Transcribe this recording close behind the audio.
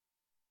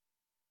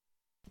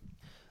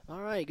All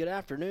right, good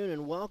afternoon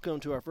and welcome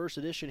to our first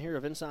edition here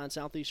of Inside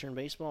Southeastern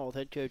Baseball with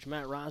head coach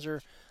Matt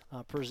Reiser,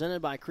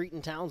 presented by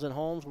Cretan Townsend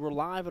Homes. We're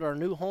live at our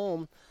new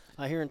home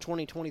here in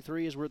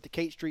 2023 as we're at the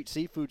Kate Street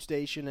Seafood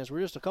Station as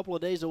we're just a couple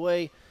of days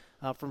away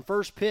from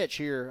first pitch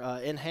here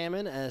in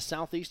Hammond as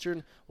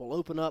Southeastern will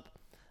open up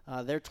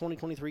their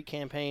 2023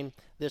 campaign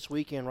this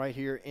weekend right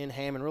here in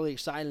Hammond. Really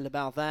excited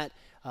about that.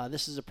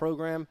 This is a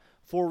program,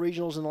 4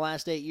 regionals in the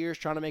last 8 years,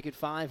 trying to make it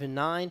 5 and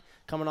 9,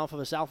 coming off of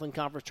a Southland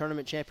Conference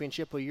Tournament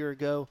Championship a year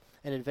ago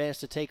and advanced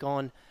to take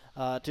on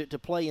to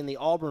play in the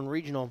Auburn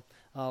Regional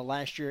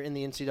last year in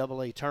the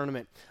NCAA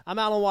tournament. I'm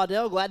Allen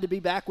Waddell, glad to be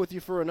back with you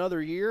for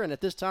another year, and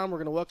at this time we're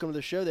going to welcome to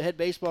the show the head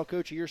baseball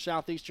coach of your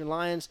Southeastern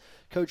Lions,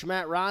 Coach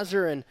Matt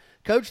Reiser. And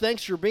Coach,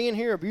 thanks for being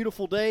here. A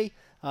beautiful day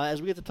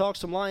as we get to talk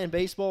some Lion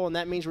baseball, and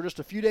that means we're just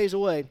a few days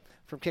away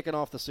from kicking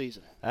off the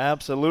season.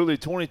 Absolutely.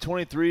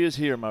 2023 is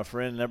here, my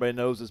friend, and everybody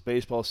knows it's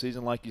baseball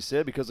season, like you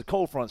said, because the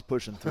cold front's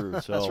pushing through.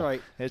 So That's right.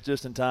 It's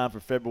just in time for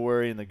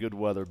February and the good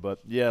weather. But,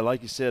 yeah,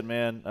 like you said,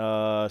 man,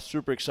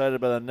 super excited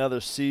about another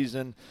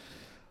season.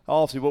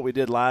 Obviously, what we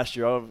did last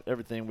year,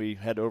 everything we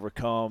had to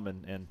overcome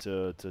and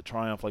to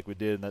triumph like we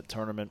did in that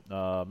tournament,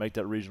 make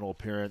that regional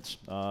appearance,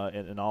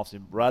 and obviously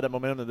ride that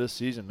momentum to this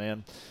season,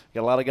 man.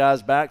 Got a lot of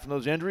guys back from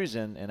those injuries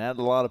and added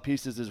a lot of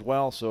pieces as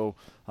well. So,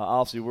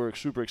 obviously, we're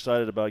super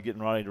excited about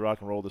getting ready to rock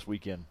and roll this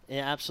weekend.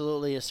 Yeah,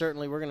 absolutely.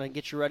 Certainly, we're going to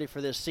get you ready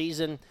for this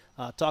season,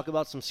 talk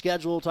about some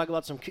schedule, talk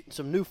about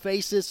some new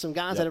faces, some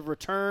guys that have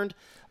returned.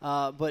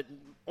 But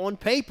on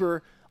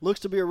paper, looks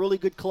to be a really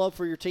good club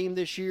for your team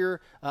this year,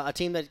 a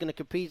team that's going to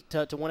compete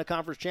to win a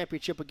conference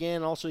championship again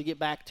and also get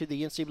back to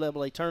the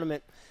NCAA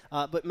tournament.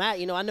 But, Matt,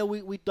 I know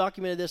we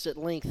documented this at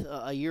length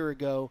a year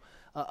ago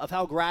of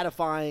how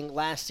gratifying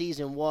last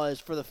season was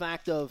for the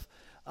fact of,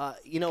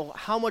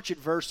 how much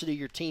adversity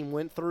your team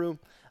went through.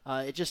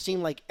 It just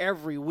seemed like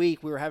every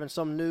week we were having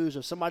some news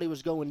of somebody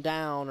was going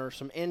down or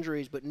some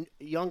injuries, but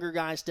younger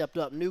guys stepped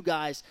up, new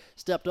guys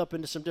stepped up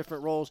into some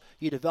different roles.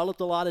 You developed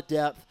a lot of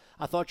depth.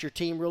 I thought your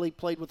team really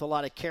played with a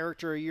lot of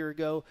character a year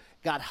ago,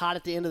 got hot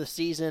at the end of the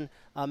season,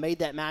 made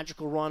that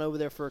magical run over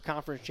there for a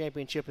conference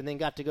championship, and then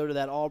got to go to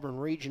that Auburn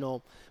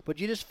Regional. But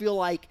you just feel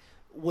like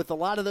with a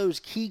lot of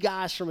those key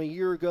guys from a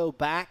year ago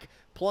back,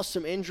 plus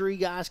some injury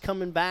guys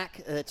coming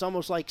back, it's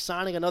almost like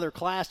signing another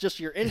class, just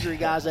your injury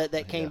guys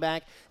that came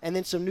back, and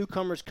then some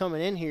newcomers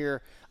coming in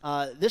here.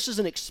 This is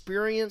an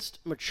experienced,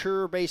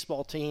 mature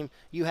baseball team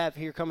you have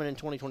here coming in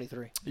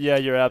 2023. Yeah,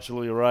 you're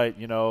absolutely right.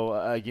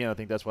 Again, I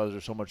think that's why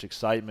there's so much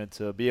excitement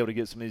to be able to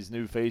get some of these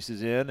new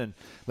faces in and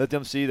let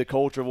them see the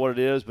culture of what it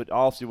is, but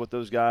obviously what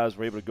those guys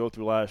were able to go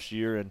through last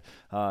year and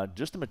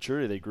just the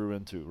maturity they grew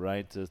into,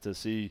 right, to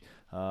see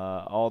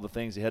all the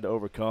things they had to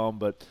overcome,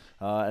 but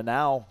and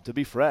now to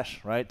be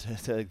fresh, right,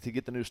 to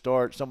get the new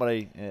start.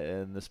 Somebody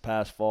in this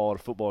past fall at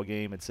a football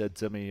game had said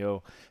to me,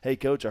 hey,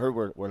 Coach, I heard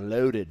we're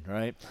loaded,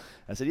 right?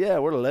 I said, yeah,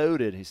 we're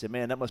loaded. He said,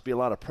 man, that must be a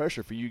lot of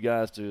pressure for you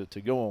guys to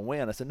go and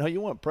win. I said, no,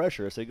 you want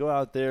pressure. I said, go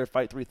out there,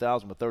 fight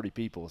 3,000 with 30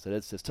 people. I said,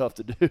 it's tough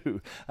to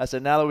do. I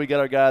said, now that we got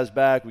our guys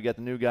back, we got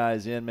the new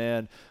guys in,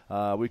 man,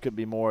 we couldn't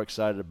be more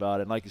excited about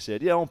it. And like you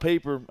said, yeah, on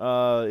paper,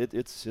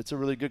 it's a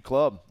really good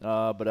club,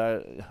 but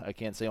I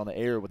can't say on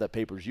the air what that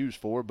paper's used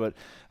for, but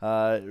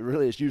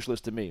really it's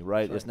useless to me,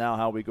 right? Sure. It's now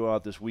how we go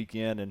out this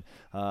weekend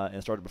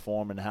and start to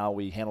perform and how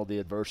we handle the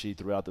adversity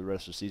throughout the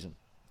rest of the season.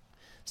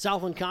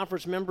 Southland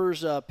Conference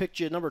members picked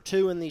you number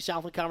 2 in the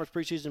Southland Conference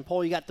preseason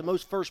poll. You got the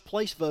most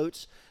first-place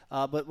votes,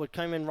 but what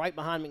came in right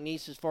behind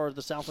McNeese as far as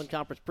the Southland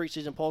Conference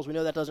preseason polls. We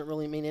know that doesn't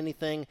really mean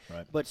anything,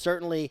 right, but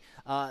certainly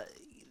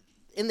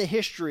in the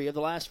history of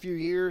the last few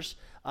years,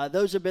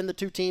 those have been the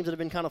 2 teams that have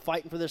been kind of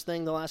fighting for this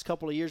thing the last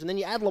couple of years. And then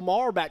you add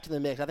Lamar back to the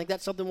mix. I think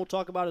that's something we'll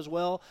talk about as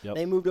well. Yep.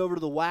 They moved over to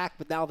the WAC,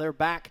 but now they're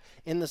back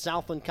in the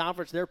Southland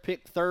Conference. They're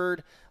picked 3rd.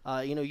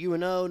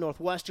 UNO,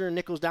 Northwestern,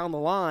 Nichols down the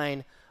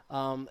line.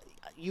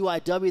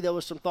 UIW, there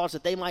was some thoughts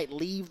that they might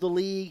leave the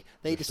league.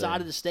 They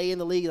decided to stay in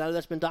the league. I know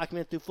that's been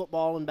documented through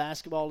football and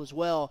basketball as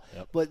well.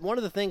 Yep. But one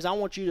of the things I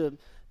want you to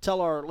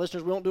tell our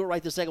listeners, we won't do it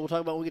right this second. We'll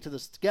talk about when we get to the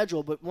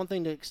schedule. But one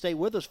thing to stay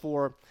with us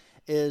for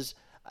is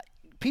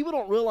people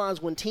don't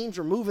realize when teams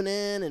are moving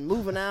in and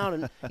moving out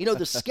and,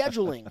 the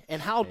scheduling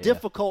and how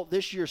difficult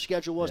this year's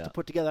schedule was to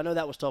put together. I know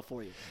that was tough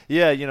for you.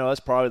 Yeah,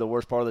 that's probably the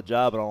worst part of the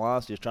job, in all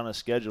honesty, is trying to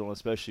schedule,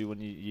 especially when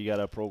you got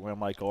a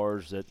program like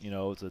ours that,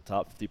 it's a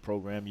top 50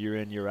 program year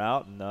in, year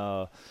out. And,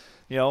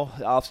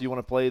 obviously you want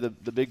to play the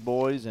big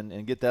boys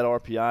and get that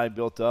RPI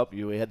built up.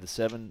 We had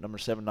the number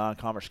 7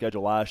 non-conference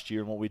schedule last year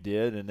and what we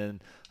did. And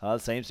then the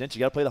same sense, you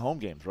got to play the home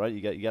games, right?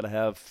 You got to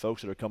have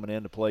folks that are coming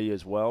in to play you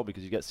as well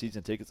because you got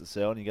season tickets to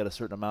sell and you got a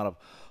certain amount of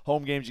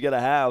home games you got to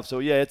have. So,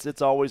 yeah,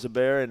 it's always a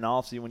bear. And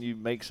obviously when you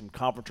make some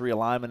conference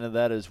realignment of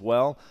that as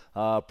well,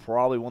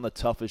 probably one of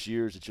the toughest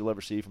years that you'll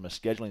ever see from a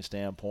scheduling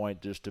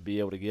standpoint just to be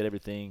able to get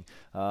everything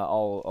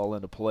all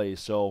into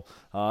place. So,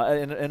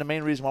 and the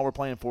main reason why we're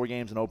playing 4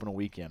 games and open a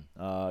weekend.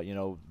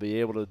 Be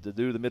able to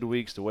do the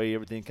midweeks, the way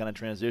everything kind of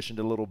transitioned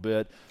a little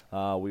bit.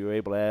 We were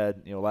able to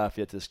add,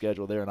 Lafayette to the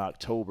schedule there in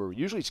October.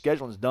 Usually usually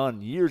scheduling is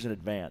done years in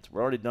advance.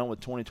 We're already done with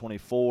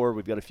 2024.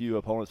 We've got a few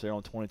opponents there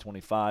on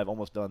 2025,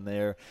 almost done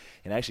there,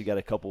 and actually got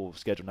a couple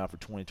scheduled now for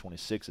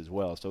 2026 as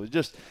well. So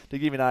just to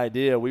give you an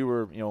idea, we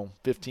were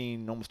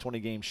 15, almost 20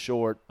 games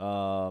short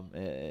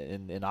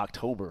in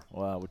October,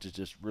 which is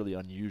just really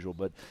unusual.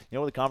 But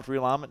with the conference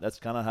realignment, that's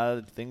kind of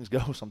how things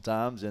go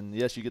sometimes. And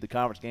yes, you get the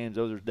conference games;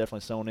 those are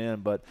definitely sewn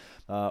in. But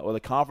or the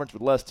conference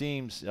with less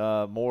teams,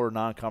 more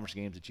non-conference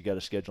games that you got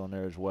to schedule in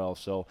there as well.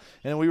 So,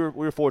 and we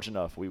were fortunate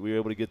enough. We were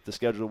able to get the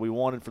schedule we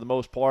wanted for the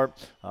most part,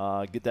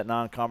 get that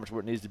non-conference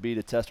where it needs to be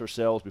to test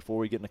ourselves before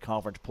we get into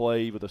conference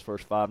play with those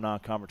first 5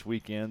 non-conference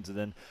weekends, and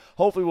then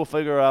hopefully we'll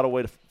figure out a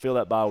way to fill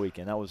that bye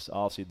weekend. That was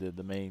obviously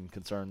the main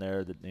concern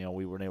there, that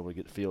we weren't able to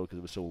get filled because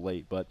it was so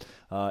late. But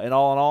in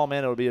all,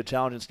 man, it'll be a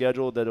challenging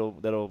schedule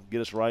that'll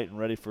get us right and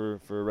ready for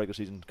a regular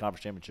season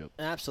conference championship.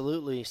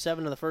 Absolutely.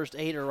 7 of the first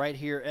 8 are right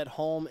here at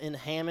home in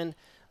Hammond.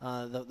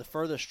 The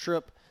furthest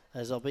trip,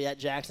 as they'll be at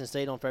Jackson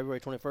State on February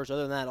 21st.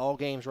 Other than that, all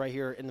games right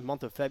here in the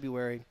month of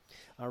February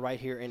right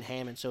here in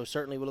Hammond. So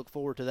certainly we look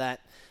forward to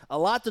that. A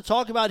lot to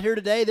talk about here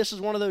today. This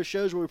is one of those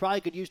shows where we probably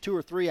could use 2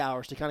 or 3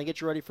 hours to kind of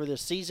get you ready for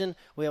this season.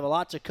 We have a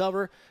lot to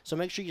cover, so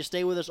make sure you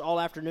stay with us all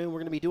afternoon. We're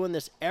going to be doing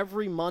this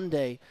every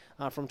Monday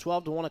from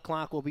 12 to 1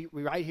 o'clock. We'll be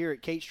right here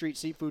at Kate Street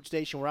Seafood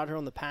Station. We're out here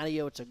on the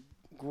patio. It's a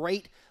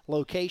great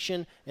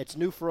location. It's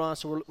new for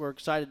us, so we're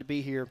excited to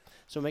be here.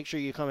 So make sure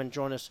you come and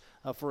join us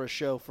for a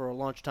show for a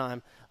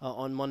lunchtime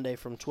on Monday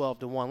from 12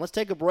 to 1. Let's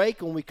take a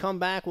break. When we come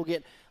back, we'll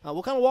kind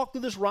of walk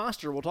through this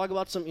roster. We'll talk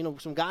about some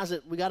guys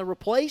that we got to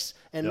replace,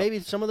 and maybe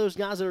some of those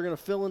guys that are going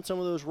to fill in some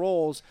of those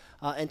roles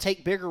and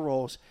take bigger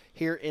roles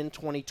here in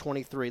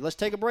 2023. Let's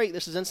take a break.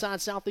 This is Inside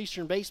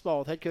Southeastern Baseball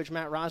with head coach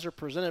Matt Reiser,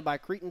 presented by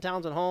Cretan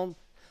Townsend Home,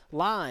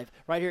 live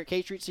right here at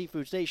K Street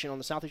Seafood Station on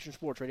the Southeastern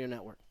Sports Radio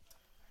Network.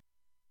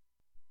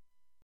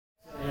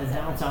 And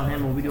downtown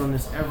Hammond, we'll be doing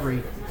this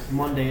every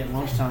Monday at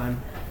lunchtime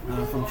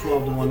from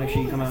 12 to 1. Make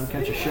sure you come out and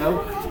catch a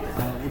show.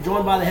 We're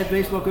joined by the head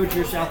baseball coach of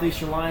your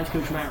Southeastern Lions,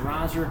 Coach Matt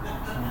Reiser,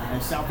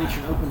 as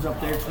Southeastern opens up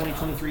their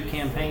 2023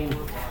 campaign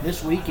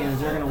this weekend.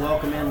 They're going to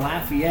welcome in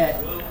Lafayette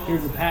here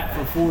to the Pat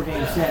for a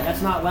 4-game set.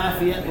 That's not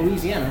Lafayette,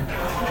 Louisiana.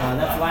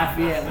 That's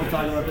Lafayette. We'll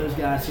talk about those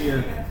guys here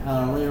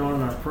later on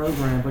in our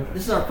program. But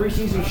this is our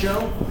preseason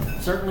show.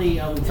 Certainly,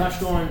 we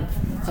touched on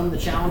some of the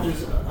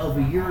challenges of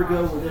a year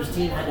ago where this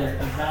team had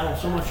to battle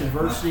so much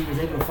adversity, was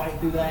able to fight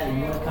through that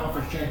and win a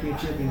conference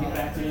championship and get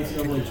back to the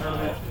NCAA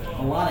tournament.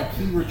 A lot of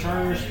key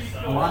returners,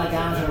 a lot of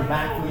guys that are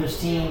back for this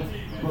team.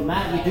 But,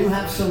 Matt, you do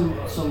have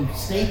some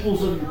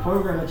staples of your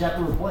program that you have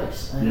to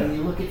replace. And when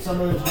you look at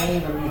some of those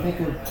names, you think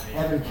of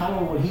Evan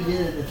Keller, what he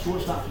did at the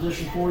shortstop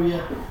position for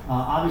you.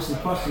 Obviously,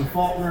 Preston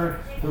Faulkner,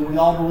 who we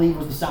all believe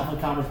was the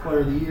Southland Conference Player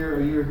of the Year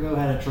a year ago,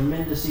 had a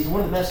tremendous season.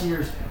 One of the best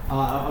years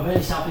of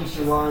any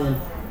Southeastern Lion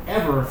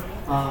ever.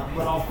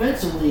 But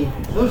offensively,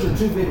 those are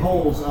 2 big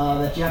holes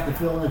that you have to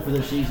fill in for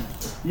this season.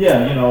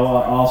 Yeah,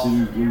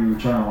 obviously we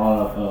return a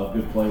lot of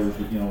good players,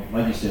 but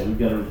like you said, we've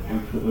got to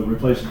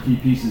replace some key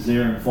pieces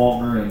there in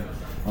Faulkner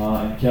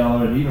and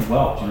Keller and even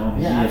Welch.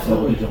 He has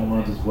double-digit home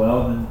runs as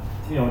well. And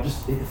then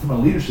just from a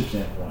leadership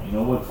standpoint,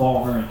 what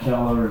Faulkner and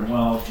Keller and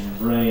Welch and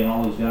Gray and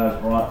all those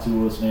guys brought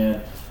to us,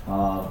 man.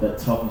 That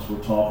toughness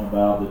we're talking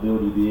about, the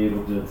ability to be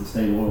able to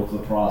stay loyal to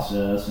the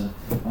process, and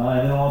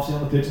then obviously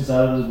on the pitching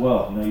side of it as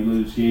well. You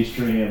lose Gage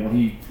Strahan when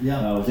he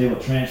was able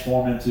to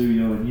transform into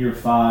in year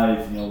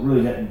 5.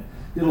 Really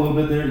did a little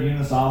bit there at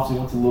Eunice. Obviously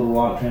went to Little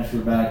Rock,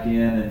 transferred back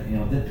in,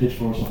 and didn't pitch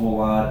for us a whole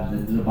lot.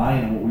 And then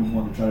defining what we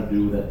wanted to try to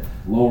do with that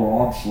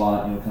lower arm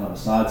slot, kind of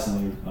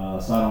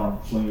a sidearm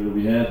slinger that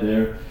we had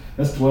there.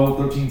 That's 12,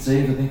 13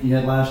 saves I think he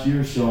had last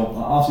year. So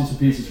obviously some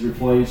pieces to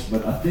replace,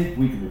 but I think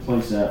we can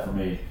replace that for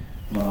me.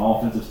 From an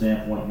offensive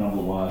standpoint,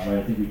 number-wise, right?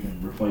 I think we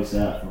can replace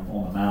that from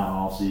on the mound,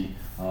 obviously,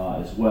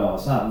 as well.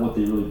 It's not what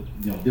they really,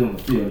 did on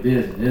the field. It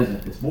is and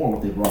isn't. It's more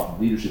what they brought from a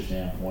leadership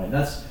standpoint. And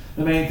that's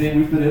the main thing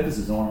we put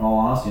emphasis on, in all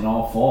honesty, in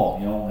all fall.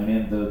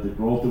 The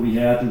growth that we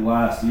had through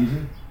last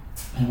season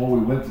and what we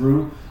went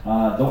through,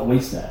 don't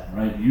waste that,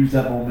 right? Use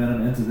that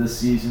momentum into this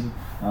season.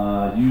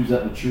 Use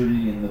that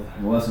maturity and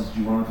the lessons that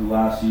you learned through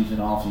last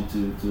season,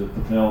 obviously, to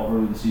propel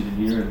early in the season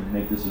here and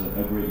make this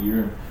a great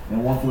year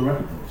and one for the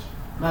record books.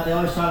 Matt, they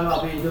always talk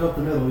about being good up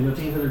the middle.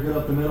 Teams that are good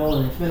up the middle,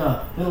 and it's been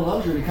a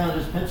luxury to kind of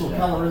just pencil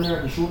Keller in there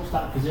at the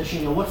shortstop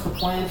position. What's the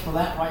plans for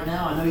that right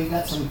now? I know you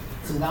got some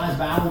guys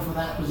battling for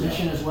that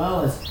position as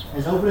well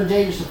as opening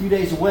day just a few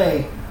days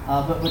away.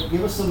 But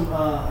give us an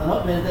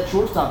update at that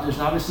shortstop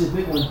position. Obviously, a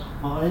big one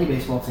on any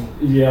baseball team.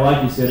 Yeah,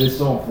 like you said, it's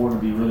so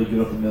important to be really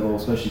good up the middle,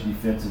 especially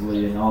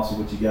defensively, and also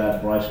what you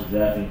got Bryce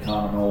Kajaki and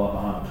Connor Nola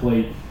behind the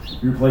plate.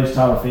 You replace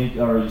Tyler Fink,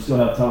 or you still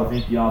have Tyler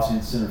Finke obviously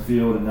in center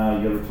field, and now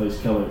you got to replace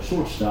Keller at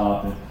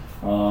shortstop. And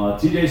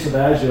TJ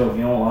Savaggio,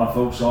 a lot of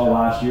folks saw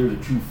last year as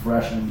a true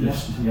freshman,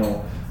 just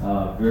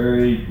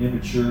very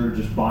immature,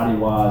 just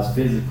body-wise,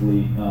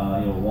 physically,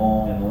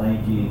 long and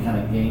lanky and kind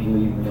of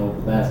gangly.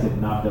 The bats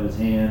getting knocked out of his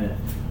hand,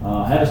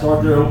 and had to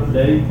start their open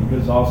day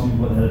because obviously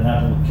what had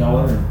happened with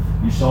Keller,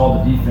 and you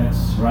saw the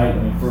defense, right?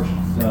 First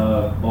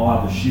ball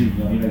out the chute,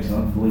 he makes an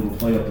unbelievable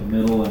play up the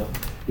middle, and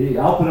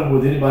I'll put him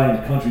with anybody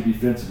in the country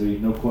defensively,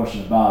 no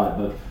question about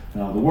it.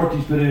 But the work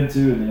he's put into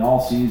in the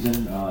off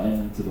season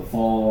and into the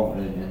fall,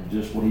 and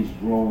just what he's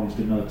grown, he's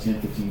put another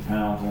 10, 15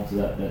 pounds onto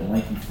that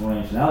lanky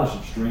frame. So now there's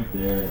some strength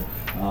there,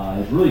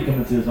 and it's really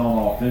coming to his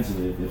own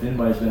offensively. If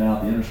anybody's been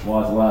out the inter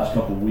squads the last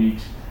couple of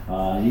weeks,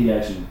 he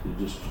actually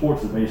just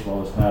torched the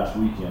baseball this past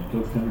weekend.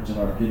 Coach Pemberton,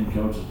 our hitting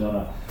coach, has done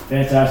a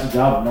fantastic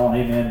job of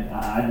knowing, hey man,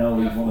 I know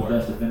he's one of the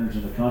best defenders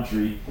in the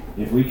country.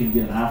 If we can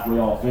get him halfway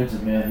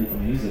offensive, man,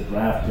 he's a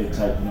draft pick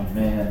type young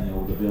man,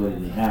 with the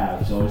ability he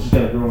has. So it's just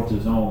got to grow into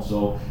his own.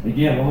 So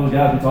again, one of those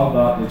guys we talk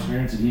about, the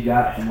experience that he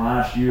got from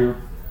last year,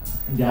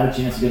 he got a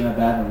chance to get in that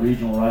bat in the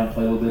regional, right, and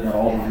play a little bit in that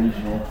Auburn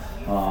regional.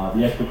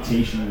 The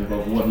expectation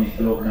of what he's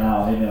built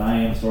now. Hey man,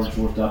 I am starting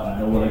shortstop. I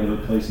know what I got to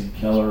replace in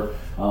Keller.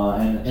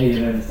 And hey,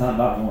 man, it's not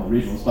about going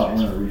regional. It's about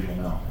winning a regional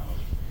now.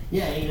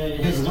 Yeah,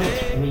 his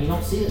length. I mean, you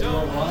don't see it a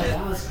lot of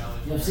guys.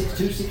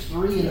 6'2",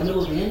 6'3" in the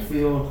middle of the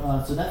infield.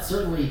 So that's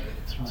certainly,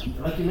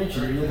 like you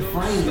mentioned, the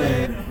frame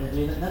there. I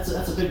mean, that's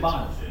a big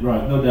body.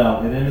 Right, no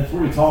doubt. And that's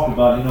what we talked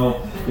about.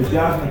 If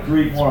guys want to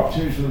create more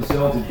opportunities for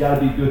themselves, they've got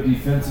to be good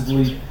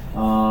defensively.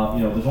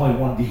 There's only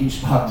one DH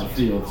spot in the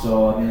field,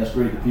 so that's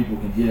great that people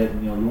can hit.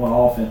 And, you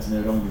want offense in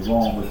there. Don't get me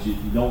wrong, but you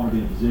don't want to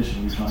be in a position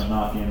where you're trying to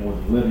knock in more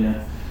than you live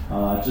in.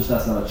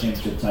 That's not a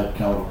championship type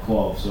caliber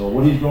club. So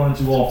what he's growing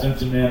into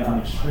offensively, man, I'm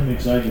extremely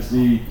excited to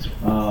see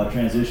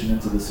transition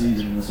into the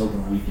season in this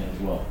opening weekend as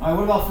well. All right,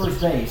 what about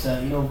first base?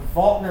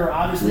 Faulkner,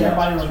 obviously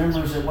everybody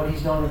remembers what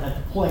he's done at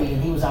the plate,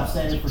 and he was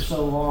outstanding for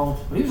so long.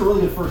 But he was a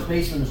really good first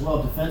baseman as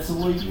well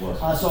defensively.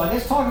 So I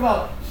guess talk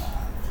about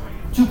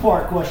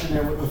two-part question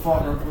there with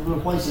Faulkner,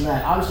 replacing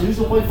that. Obviously, who's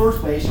going to play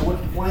first base and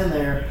what's the plan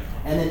there?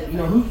 And then,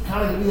 who's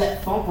kind of going to be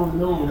that thumper in the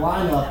middle of the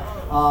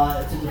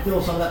lineup to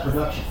fill some of that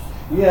production?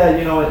 Yeah,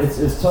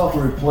 it's tough to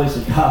replace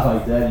a guy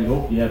like that. You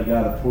hope you have a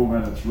guy in the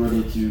program that's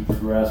ready to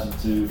progress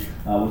into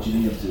what you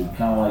need him to.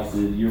 Kind of like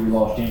the year we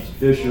lost James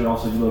Fisher.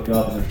 Also, you look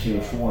up and there's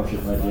Taylor Schwarner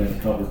sitting right there in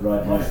the covered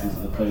right next to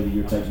the play of the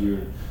year type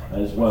year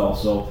as well.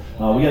 So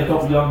we got a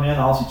couple of young men.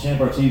 Obviously,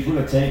 Champ Ortiz, we're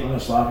going to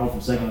slide him over from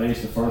second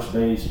base to first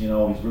base. He's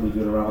really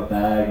good around the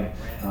bag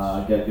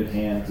and got good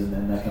hands and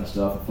that kind of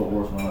stuff, and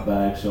footwork around the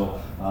bag. So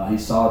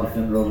he's a solid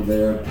defender over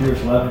there.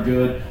 Pierce Levin,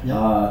 good.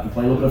 Can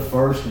play a little bit of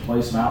first, can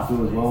play some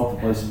outfield as well, can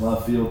play some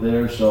left field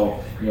there.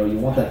 So you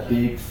want that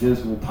big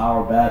physical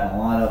power bat in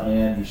the lineup,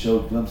 man. He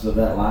showed glimpses of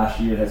that last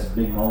year. Had some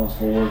big moments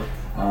for it.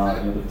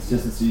 The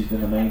consistency's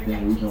been the main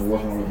thing we've been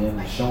working on with him.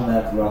 He's shown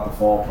that throughout the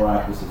fall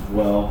practice as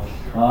well.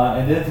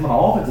 And then from an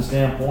offensive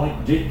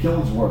standpoint, Jake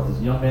Killingsworth is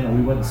a young man that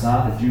we went and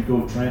signed, a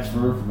JUCO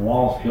transfer from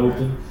Wallace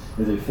Gilton.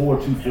 Is a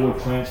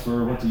 4.24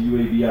 transfer, went to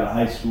UAB out of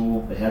high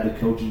school. They had the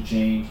coaching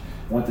change,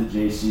 went to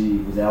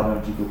JC, was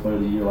Alabama JUCO Player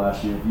of the Year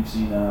last year. If you've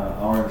seen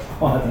Orange,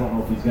 I don't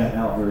know if he's gotten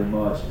out very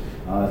much.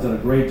 He's done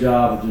a great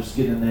job of just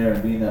getting in there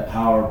and being that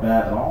power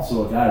bat, but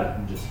also a guy that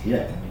can just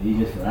hit. He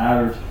hits for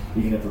average,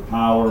 he can hit for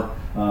power.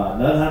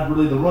 Doesn't have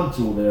really the run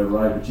tool there,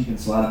 right? But you can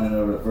slide him in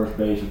over at first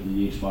base with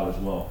the DH spot as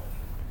well.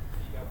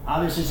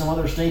 Obviously, some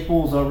other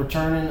staples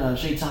returning.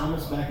 Shea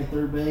Thomas back at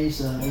third base.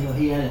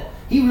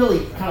 He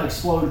really kind of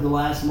exploded the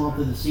last month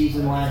of the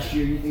season last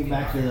year. You think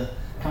back to the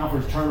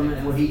conference tournament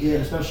and what he did,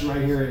 especially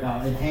right here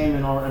in Hammond,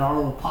 in our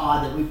little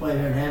pod that we played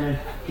here in Hammond.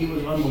 He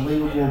was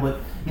unbelievable. But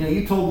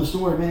you told the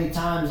story many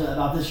times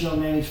about this young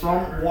man. He's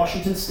from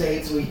Washington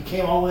State, so he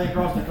came all the way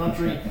across the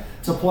country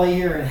to play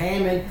here in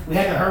Hammond. We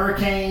had the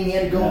hurricane. He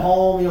had to go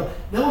home.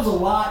 There was a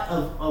lot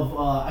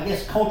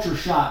of culture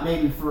shock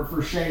maybe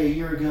for Shea a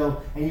year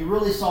ago, and you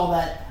really saw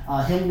that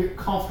him get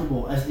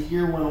comfortable as the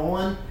year went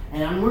on.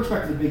 And we're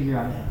expecting a big year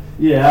out of him.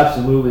 Yeah,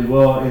 absolutely.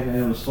 Well, and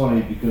it was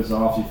funny because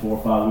obviously 4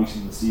 or 5 weeks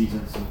into the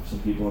season, some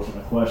people are trying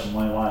to question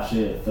why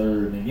Shea at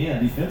third. And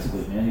again,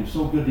 defensively, man, he was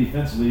so good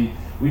defensively.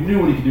 We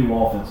knew what he could do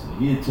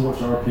offensively. He had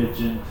torched our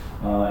pitching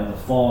in the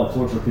fall, had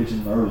torched our pitching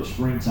in the early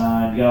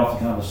springtime. He got off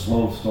to kind of a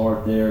slow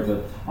start there,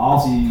 but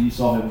obviously you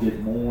saw him get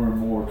more and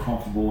more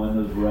comfortable in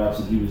those reps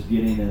that he was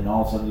getting, and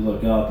all of a sudden you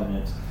look up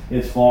and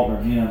it's Faulkner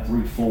and him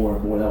 3-4,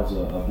 and boy, that was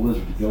a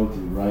blizzard to go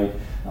through, right?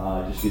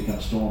 Just get kind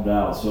of stormed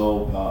out.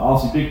 So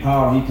obviously big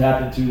power he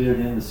tapped into there at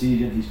the end of the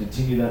season. He's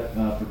continued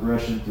that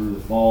progression through the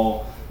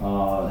fall.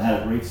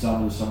 Had a great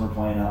summer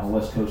playing out in the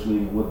West Coast League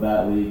and Wood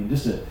Bat League, and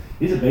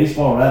he's a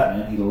baseball rat,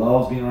 man. He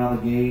loves being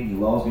around the game. He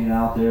loves being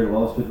out there. He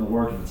loves putting the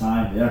work and the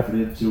time, the effort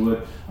into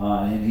it.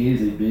 And he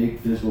is a big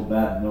physical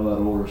bat in the middle of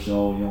that order.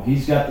 So,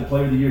 he's got the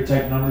Player of the Year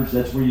type numbers.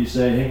 That's where you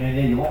say, hey,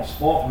 man, you lost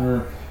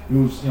Faulkner,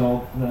 who's,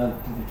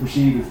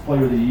 perceived as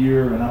Player of the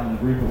Year, and I'm in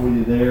agreement with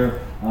you there.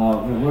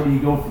 Where do you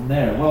go from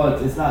there? Well,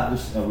 it's not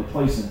just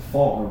replacing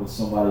Faulkner with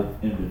somebody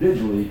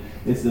individually.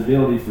 It's the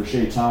ability for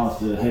Shea Thomas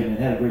to, hey, man,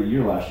 had a great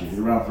year last year. He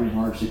was around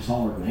 300,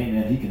 600, but hey,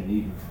 man, he can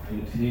even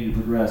continue to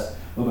progress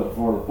a little bit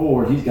farther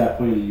forward. He's got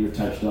Player of the Year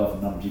type stuff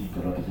and numbers he can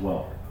put up as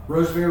well.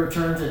 Roseveare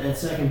returns at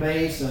second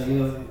base.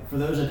 For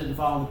those that didn't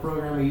follow the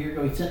program a year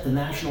ago, he set the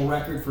national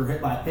record for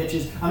hit by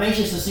pitches. I'm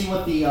anxious to see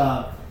what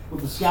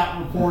the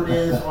scout report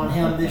is on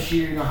him this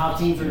year. How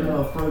teams are going to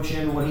approach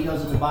him and what he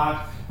does in the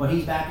box. But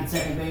he's back at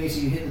second base.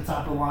 He hit the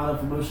top of the lineup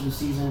for most of the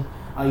season.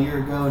 a year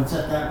ago and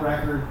set that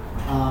record.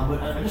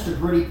 But just a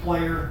gritty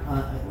player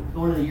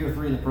going into year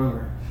 3 in the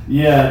program.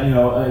 Yeah,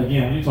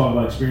 again, when you talk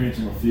about experience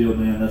in the field,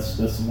 man, that's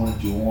the one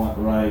that you want,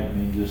 right? I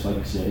mean, just like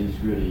you said, he's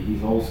gritty.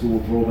 He's an old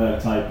school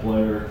throwback type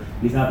player.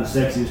 He's not the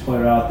sexiest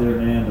player out there,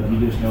 man, but he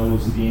just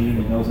knows the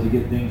game. He knows how to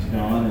get things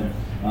done.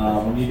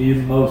 And when you need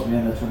him most,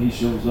 man, that's when he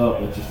shows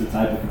up. That's just the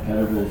type of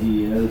competitor that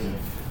he is.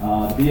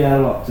 And to be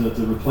able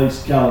to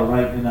replace Keller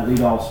right in that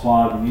leadoff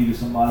spot, we needed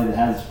somebody that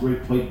has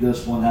great plate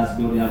discipline, has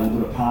the ability to have a little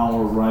bit of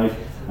power, right?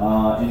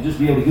 And just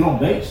be able to get on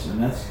base,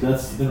 and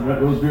that's been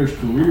Rhett Roseberry's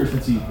career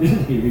since he's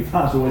been here. He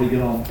finds a way to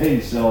get on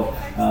base. So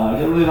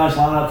got a really nice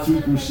lineup, 2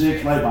 through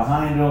 6 right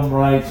behind him,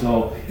 right?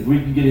 So if we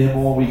can get him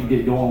on, we can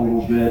get going a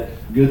little bit.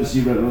 Good to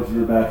see Rhett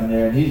Roseberry back in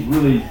there, and he's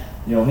really,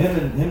 him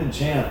and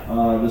Champ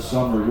this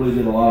summer really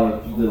did a lot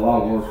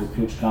of work with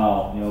Coach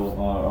Kyle,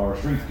 our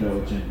strength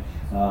coach, and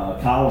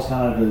Kyle was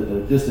kind of at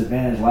a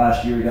disadvantage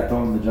last year. He got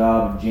thrown in the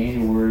job in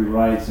January,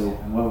 right? So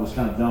what was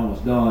kind of done was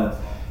done.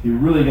 He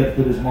really got to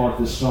put his mark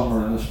this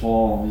summer and this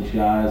fall on these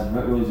guys. And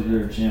Rhett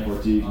Roseberry and Champ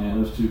Ortiz,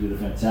 man, those two did a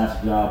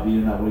fantastic job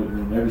being in that weight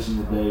room every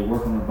single day,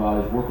 working on their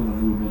bodies, working on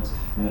their movements,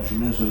 and it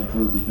tremendously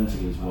improved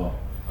defensively as well.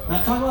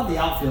 Now, talk about the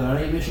outfield. I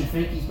know you mentioned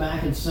Finke's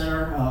back in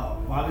center.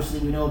 Obviously,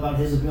 we know about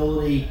his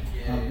ability,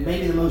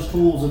 maybe the most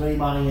tools of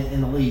anybody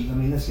in the league. I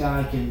mean, this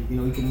guy can, he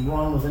can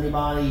run with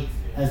anybody,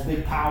 has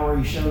big power.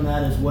 He's shown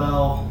that as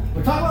well.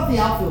 But talk about the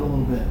outfield a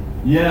little bit.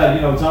 Yeah,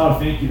 Tyler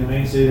Finke, the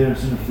mainstay there in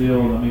center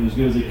field. I mean, as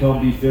good as they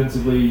come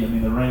defensively, I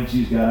mean, the range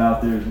he's got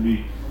out there is going to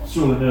be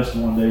sorely missed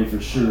one day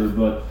for sure.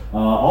 But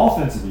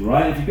offensively,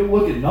 right? If you go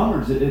look at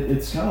numbers,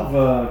 it's kind of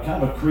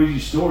a crazy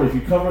story. If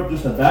you cover up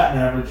just a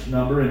batting average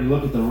number and you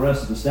look at the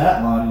rest of the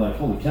stat line, you're like,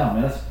 holy cow,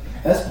 man,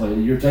 that's played of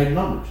year type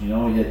numbers. He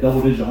had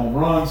double-digit home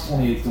runs,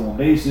 28 stolen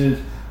bases,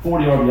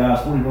 40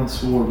 RBIs, 40 runs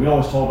scored. We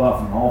always talk about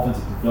from an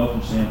offensive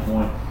production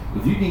standpoint.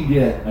 If you can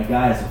get a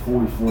guy that's a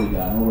 40-40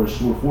 guy, in other words,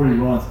 score 40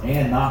 runs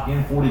and knock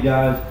in 40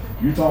 guys,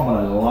 you're talking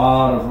about a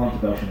lot of run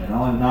production. And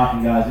not only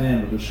knocking guys in,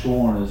 but they're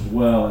scoring as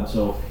well. And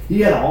so he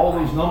had all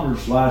those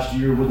numbers last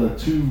year with a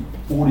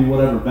 240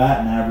 whatever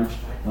batting average.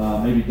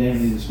 Maybe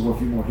Damon needs to score a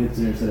few more hits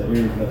there instead of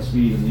Eric got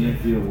speed in the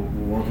infield.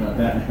 We're working on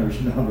batting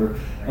average number.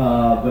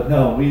 But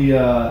no,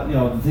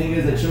 the thing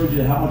is, it shows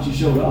you how much he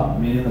showed up. I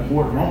mean, in the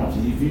important moments.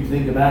 And if you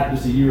think back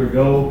just a year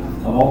ago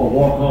of all the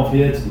walk-off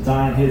hits, the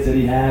tying hits that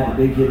he had, the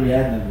big hit he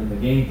had in the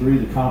Game 3,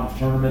 the conference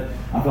tournament,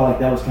 I felt like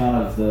that was kind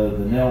of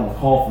the nail in the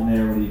coffin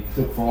there when he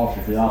took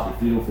Foster to the opposite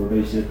field for a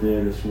base hit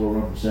there to score a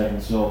run for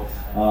second. So,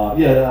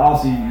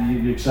 obviously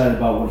you're excited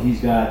about what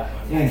he's got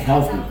and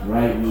healthy,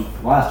 right?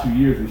 The last 2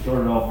 years, we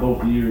started off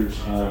both years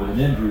with an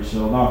injury,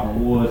 so knock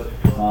on wood,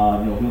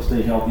 he'll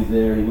stay healthy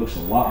there. He looks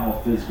a lot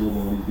more physical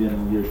than what he's been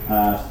in the years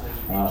past.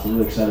 So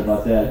really excited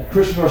about that.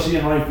 Christian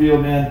Garcia in right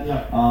field, man.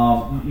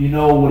 Yeah. You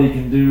know what he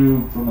can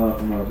do from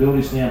an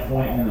ability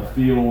standpoint on the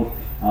field.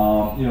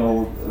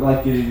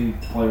 Like any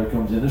player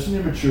comes in, there's some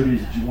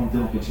immaturities that you want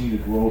them to continue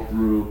to grow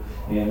through,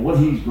 and what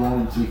he's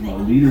grown into from a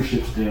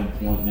leadership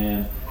standpoint,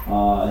 man,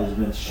 has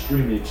been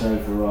extremely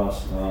exciting for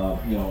us.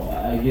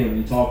 Again, when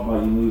you talk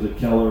about you lose a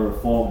Keller, a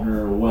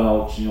Faulkner, a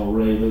Welch,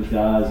 Ray, those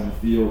guys in the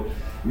field,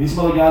 you need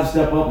some other guys to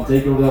step up and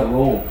take over that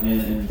role,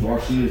 and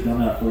Garcia has done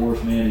that for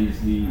us, man.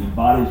 He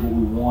embodies what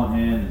we want,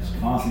 man. He's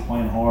constantly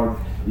playing hard.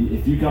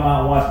 If you come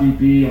out and watch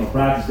BP on a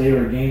practice day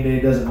or a game day,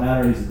 it doesn't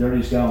matter. He's the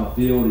dirtiest guy on the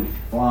field. He's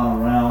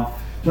flying around.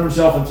 Turned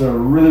himself into a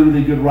really,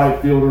 really good right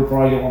fielder.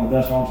 Probably got one of the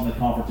best arms in the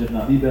conference, if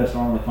not the best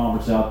arm in the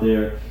conference out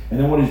there. And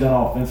then what he's done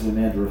offensively,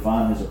 man, to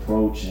refine his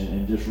approach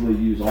and just really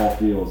use all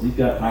fields. He's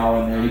got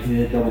power in there. He can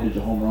hit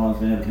double-digit home runs,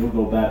 man. But he'll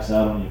go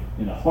backside on you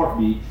in a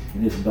heartbeat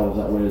and hit some doubles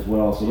that way as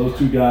well. So those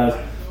two guys,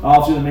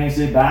 obviously the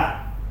mainstay back.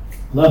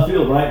 Left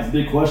field, right? It's a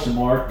big question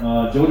mark.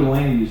 Joe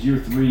Delaney is year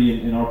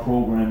 3 in our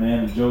program, man.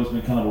 And Joe's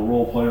been kind of a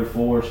role player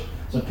for us,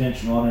 some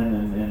pinch running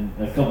and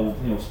a couple,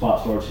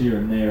 spot starts here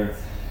and there.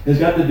 He's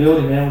got the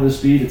ability, man, with his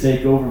speed to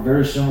take over,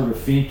 very similar to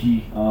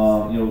Finke.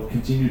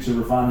 Continued to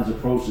refine his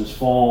approach this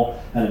fall.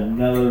 Had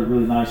another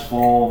really nice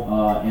fall.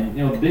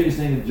 The biggest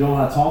thing that Joe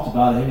and I talked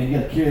about, you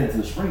got to carry that to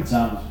the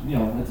springtime.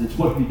 It's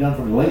what can be done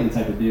from the lately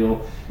type of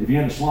deal. If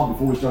you're in the slump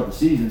before we start the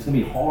season, it's going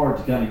to be hard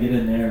to kind of get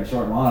in there and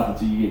start lineup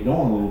until you get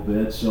going a little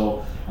bit.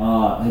 So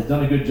has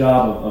done a good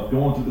job of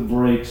going through the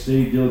break,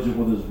 stay diligent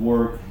with his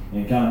work,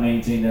 and kind of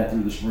maintain that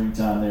through the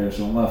springtime there.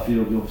 So in left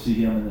field, you'll see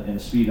him in a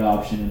speed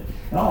option. And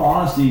in all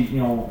honesty,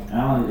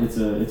 Allen, it's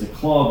a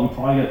club. We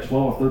probably got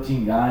 12 or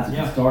 13 guys that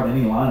can start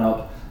any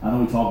lineup. I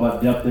know we talk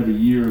about depth every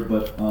year,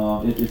 but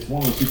it's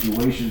one of those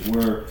situations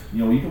where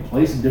you can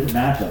play some different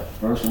matchups.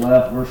 First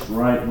left, first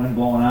right, wind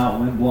blowing out,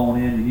 wind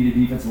blowing in. You need a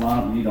defensive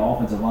lineup, you need an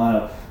offensive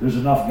lineup. There's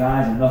enough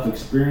guys and enough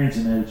experience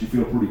in there that you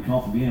feel pretty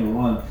comfortable being able to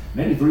run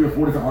maybe 3 or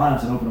 4 different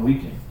lineups in open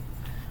weekend.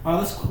 All right,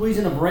 let's squeeze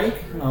in a break.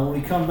 When we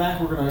come back,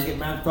 we're going to get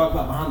Matt to talk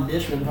about behind the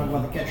dish. We're going to talk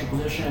about the catcher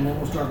position, and then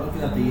we'll start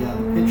looking at the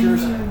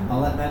pitchers. I'll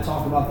let Matt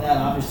talk about that.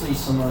 Obviously,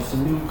 some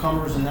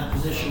newcomers in that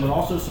position, but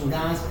also some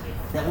guys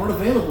that weren't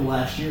available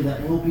last year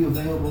that will be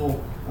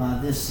available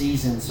this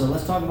season. So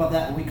let's talk about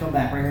that when we come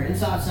back. Right here,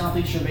 Inside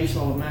Southeastern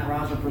Baseball with Matt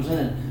Reiser,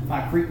 presented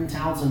by Cretan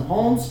Townsend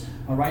Homes,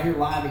 right here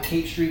live at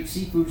Cape Street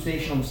Seafood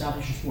Station on the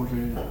Southeastern Sports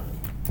Radio Network.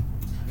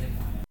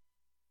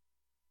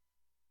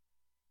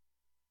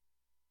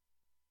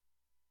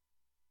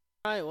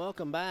 All right,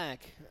 welcome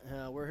back.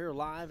 We're here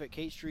live at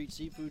Cape Street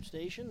Seafood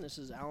Station. This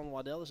is Allen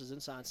Waddell. This is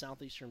Inside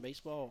Southeastern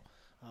Baseball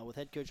with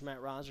head coach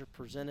Matt Reiser,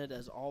 presented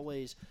as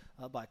always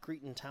by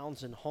Cretan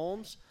Townsend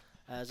Homes.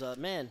 As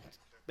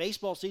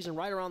baseball season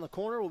right around the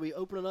corner. We'll be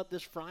opening up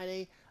this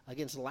Friday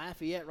against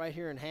Lafayette right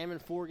here in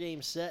Hammond.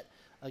 4-game set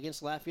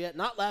against Lafayette,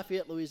 not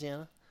Lafayette,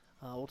 Louisiana.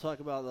 We'll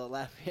talk about the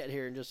Lafayette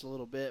here in just a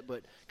little bit,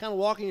 but kind of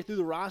walking you through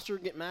the roster,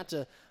 get Matt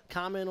to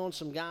comment on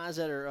some guys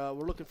that are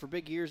we're looking for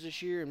big years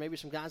this year, and maybe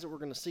some guys that we're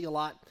going to see a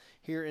lot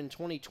here in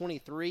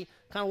 2023.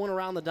 Kind of went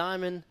around the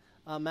diamond.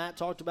 Matt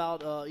talked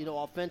about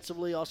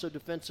offensively, also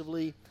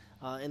defensively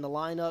in the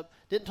lineup.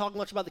 Didn't talk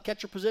much about the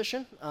catcher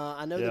position.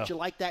 I know that you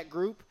like that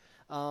group.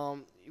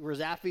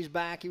 Rizaffi's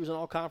back. He was an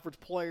all-conference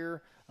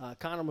player.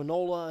 Connor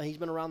Manola, he's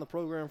been around the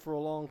program for a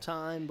long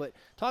time. But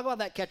talk about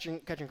that catching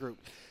group.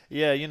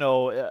 Yeah,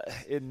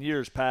 in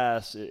years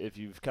past, if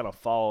you've kind of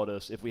followed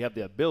us, if we have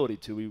the ability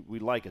to, we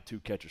like a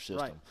two-catcher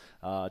system.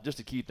 Right. Just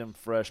to keep them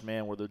fresh,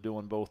 man, where they're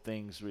doing both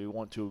things we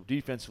want to,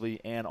 defensively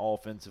and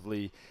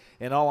offensively.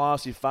 In all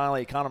honesty,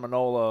 finally, Connor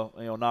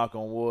Manola, knock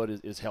on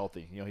wood, is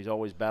healthy. He's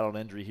always battled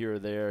injury here or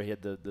there. He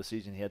had the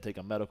season he had to take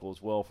a medical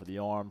as well for the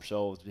arm.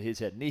 So he's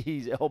had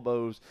knees,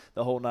 elbows,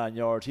 the whole 9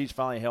 yards. He's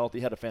finally healthy.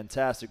 Had a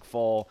fantastic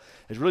fall.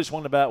 Has really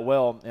swung the bat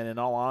well. And in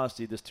all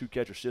honesty, this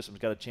two-catcher system's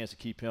got a chance to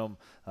keep him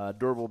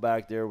durable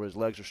back there where his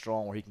legs are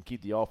strong, where he can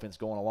keep the offense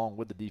going along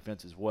with the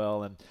defense as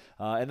well. And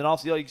then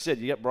also, like you said,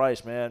 you get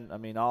Bryce, man. I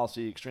mean,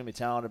 honestly, extremely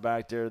talented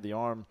back there. The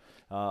arm,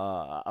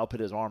 I'll put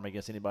his arm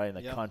against anybody in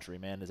the country,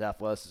 man. His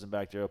athleticism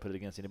back there, I'll put it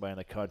against anybody in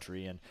the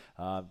country. And,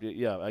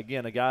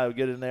 again, a guy who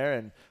get in there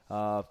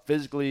and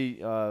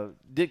physically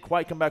didn't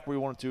quite come back where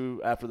we wanted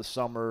to after the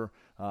summer.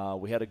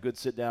 We had a good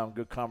sit-down,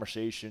 good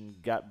conversation,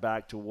 got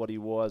back to what he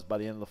was by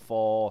the end of the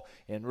fall,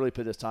 and really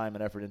put his time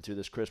and effort into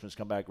this Christmas,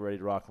 come back ready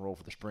to rock and roll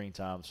for the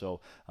springtime. So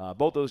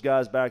both those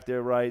guys back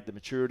there, right, the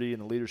maturity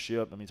and the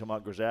leadership. I mean, talking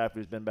about Grzaf,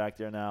 who's been back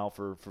there now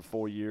for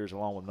 4 years,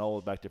 along with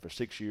Nola back there for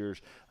 6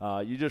 years.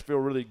 You just feel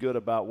really good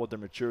about what their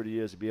maturity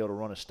is to be able to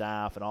run a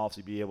staff and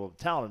obviously be able,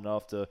 talent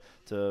enough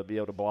to be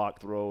able to block,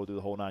 throw, do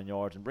the whole 9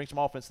 yards, and bring some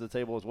offense to the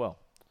table as well.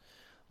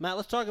 Matt,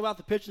 let's talk about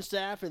the pitching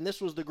staff, and this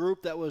was the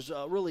group that was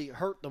really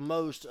hurt the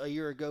most a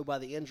year ago by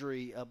the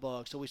injury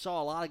bug. So we saw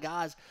a lot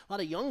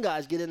of young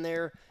guys get in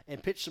there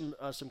and pitch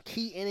some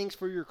key innings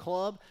for your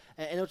club,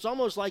 and it's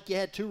almost like you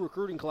had two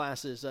recruiting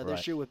classes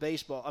this year with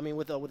baseball. I mean,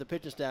 with the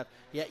pitching staff,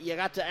 you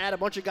got to add a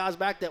bunch of guys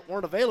back that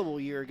weren't available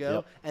a year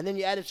ago, and then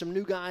you added some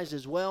new guys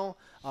as well.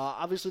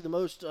 Obviously, the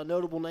most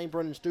notable name,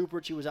 Brendan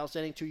Stuprich. He was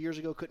outstanding 2 years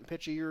ago, couldn't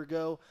pitch a year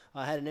ago,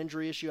 had an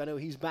injury issue. I know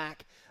he's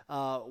back.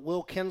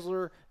 Will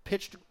Kinsler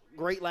pitched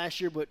great last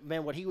year, but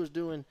man, what he was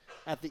doing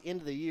at the end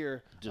of the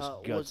year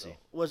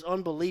was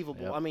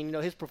unbelievable. Yep. I mean,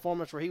 his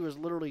performance where he was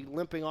literally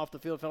limping off the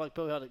field, felt like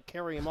people had to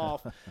carry him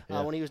off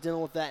when he was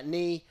dealing with that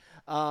knee.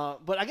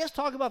 But I guess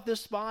talk about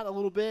this spot a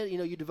little bit.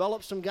 You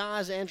developed some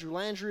guys. Andrew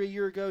Landry a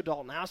year ago.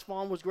 Dalton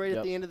Asfawn was great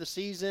at the end of the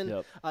season.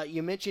 Yep.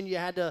 You mentioned you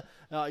had to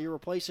you're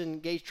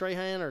replacing Gage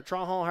Trahan or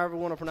Trahan, however you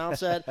want to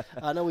pronounce that.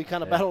 I know we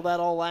kind of battled that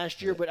all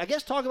last year. But I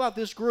guess talk about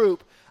this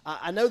group.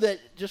 I know that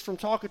just from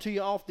talking to you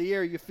off the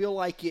air, you feel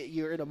like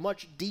you're in a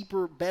much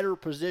deeper, better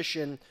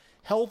position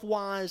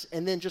health-wise,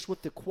 and then just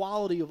with the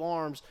quality of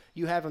arms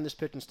you have in this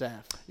pitching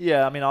staff.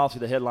 Yeah, I mean,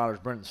 obviously the headliner is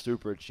Brendan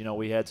Stuprich.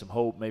 We had some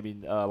hope maybe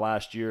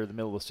last year, in the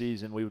middle of the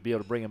season, we would be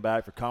able to bring him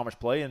back for conference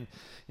play, and,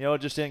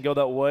 it just didn't go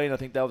that way, and I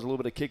think that was a little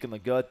bit of kick in the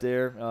gut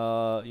there,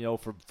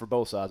 for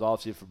both sides.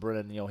 Obviously for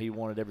Brendan, he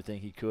wanted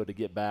everything he could to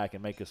get back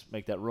and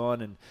make that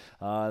run, and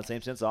in the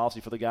same sense,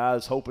 obviously for the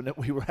guys, hoping that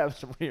we were having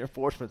some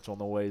reinforcements on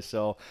the way.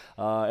 So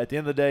at the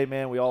end of the day,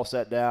 man, we all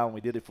sat down, we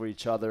did it for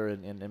each other,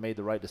 and made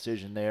the right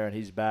decision there, and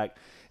he's back.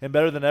 And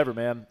better than ever,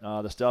 man.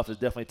 The stuff has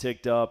definitely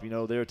ticked up.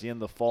 There at the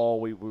end of the fall,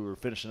 we were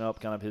finishing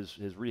up kind of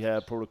his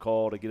rehab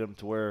protocol to get him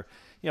to where,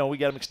 we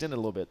got him extended a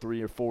little bit,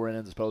 3 or 4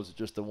 innings as opposed to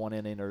just the 1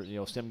 inning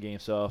or, sim game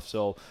stuff.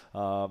 So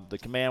the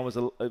command was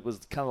kind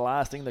of the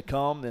last thing to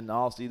come. And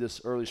obviously this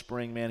early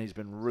spring, man, he's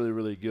been really,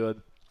 really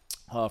good.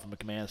 From a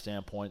command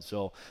standpoint.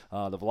 So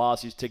the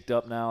velocity's ticked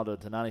up now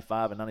to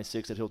 95 and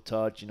 96 that he'll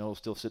touch.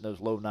 Still sitting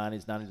those low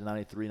 90s, 90 to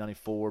 93,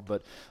 94.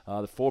 But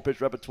the 4-pitch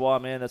repertoire,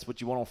 man, that's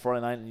what you want on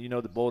Friday night.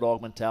 And the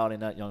Bulldog mentality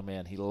in that young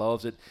man. He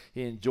loves it.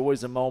 He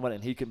enjoys the moment,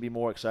 and he can be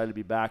more excited to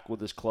be back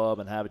with his club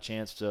and have a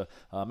chance to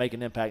make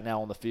an impact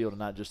now on the field and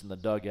not just in the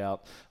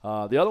dugout.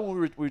 The other one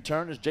we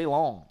returned is Jay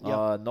Long.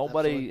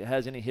 Nobody absolutely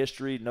has any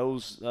history,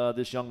 knows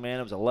this young man.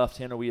 It was a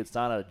left-hander we had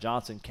signed out of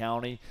Johnson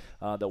County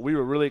that we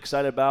were really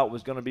excited about,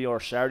 was going to be our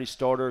Saturday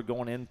starter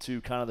going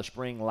into kind of the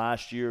spring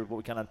last year, what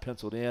we kind of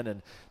penciled in,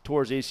 and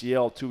tore his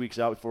ACL 2 weeks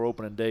out before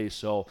opening day.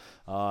 So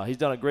he's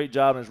done a great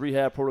job in his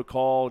rehab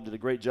protocol, did a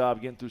great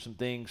job getting through some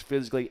things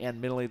physically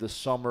and mentally this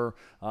summer.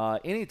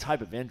 Any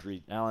type of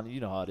injury, Alan, you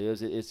know how it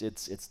is.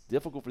 It's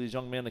difficult for these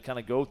young men to kind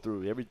of go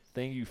through.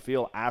 Everything you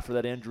feel after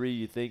that injury,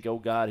 you think, oh,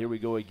 God, here we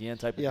go again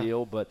type of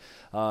deal. But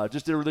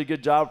just did a really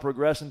good job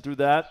progressing through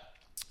that.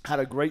 Had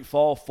a great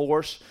fall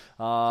force.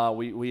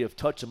 We have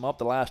touched him up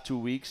the last 2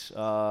 weeks in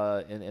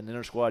the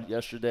inter squad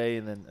yesterday,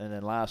 and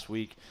then last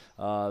week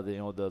the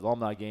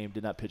alumni game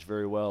did not pitch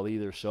very well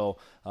either. So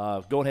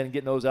go ahead and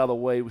getting those out of the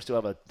way. We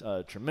still have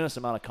a tremendous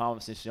amount of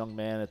confidence in this young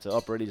man. It's an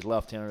upper 80s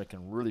left-hander that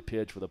can really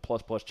pitch with a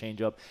plus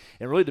changeup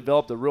and really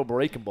developed a real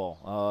breaking ball.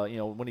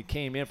 When he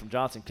came in from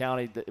Johnson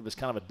County, it was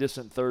kind of a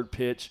distant third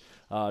pitch.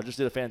 Just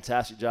did a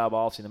fantastic job,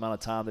 obviously, the amount of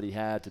time that he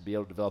had to be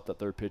able to develop that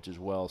third pitch as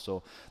well.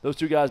 So those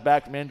two guys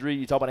back from injury.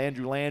 You talk about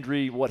Andrew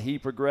Landry, what he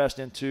progressed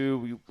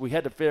into. We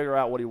had to figure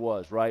out what he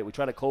was, right? We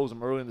tried to close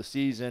him early in the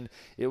season.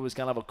 It was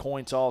kind of a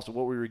coin toss of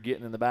what we were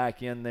getting in the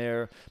back end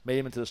there. Made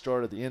him into the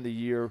start at the end of the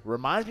year.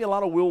 Reminds me a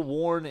lot of Will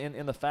Warren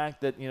in the fact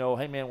that,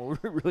 hey, man, when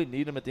we really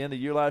needed him at the end of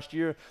the year last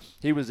year,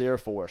 he was there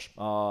for us.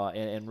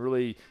 And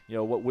really,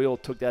 what Will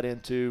took that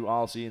into,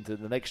 obviously, into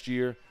the next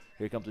year.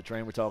 Here comes the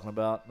train we're talking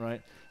about,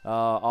 right?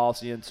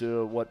 Also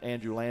into what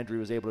Andrew Landry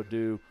was able to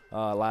do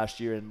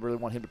last year, and really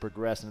want him to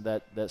progress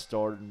into that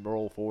starting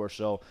role for us.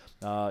 So,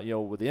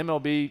 with the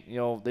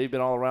MLB, they've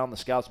been all around. The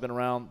scouts have been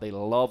around. They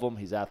love him.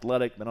 He's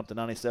athletic, been up to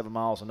 97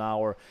 miles an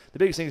hour. The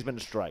biggest thing has been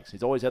the strikes.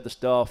 He's always had the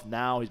stuff.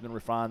 Now he's been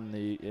refining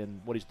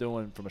in what he's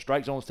doing from a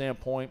strike zone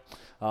standpoint.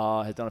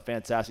 Has done a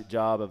fantastic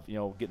job of,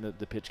 getting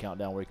the pitch count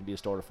down where he can be a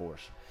starter for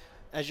us.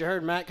 As you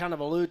heard Matt kind of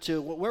allude to,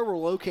 where we're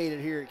located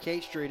here at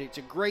Kate Street, it's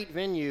a great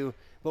venue,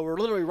 but we're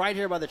literally right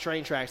here by the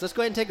train tracks. Let's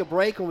go ahead and take a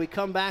break. When we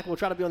come back, we'll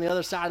try to be on the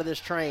other side of this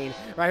train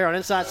right here on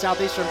Inside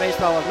Southeastern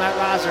Baseball with Matt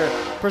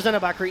Reiser, presented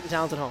by Cretan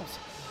Townsend Homes.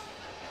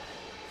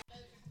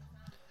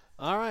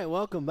 All right,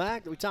 welcome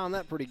back. We timed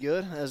that pretty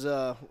good. As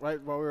right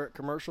while we were at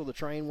commercial, the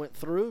train went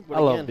through. But I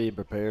love being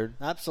prepared.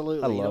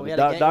 Absolutely. I love it.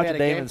 Dr.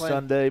 Damon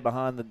Sunday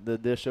behind the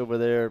dish over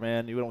there,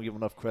 man. You don't give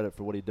enough credit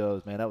for what he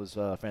does, man. That was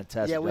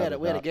fantastic. Yeah, we had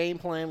a game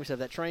plan. We said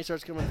that train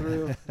starts coming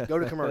through, go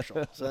to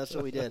commercial. So that's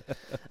what we did.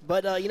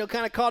 But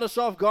kind of caught us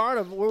off guard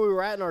of where we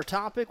were at in our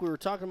topic. We were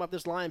talking about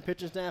this Lion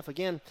pitching staff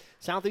again.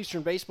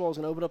 Southeastern Baseball is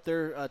going to open up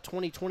their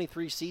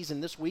 2023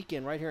 season this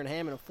weekend right here in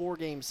Hammond, a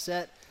 4-game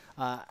set.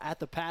 At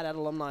the pad at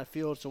Alumni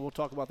Field, so we'll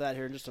talk about that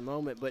here in just a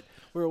moment. But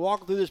we were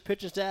walking through this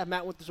pitching staff.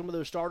 Matt went through some of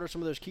those starters,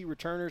 some of those key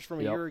returners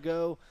from a year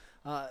ago.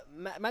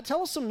 Matt,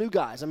 tell us some new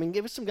guys. I mean,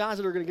 give us some guys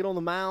that are going to get on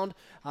the mound.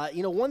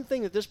 One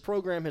thing that this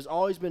program has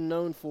always been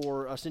known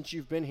for since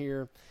you've been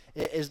here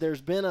is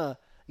there's been a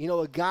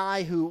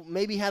guy who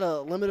maybe had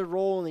a limited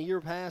role in the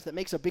year past that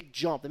makes a big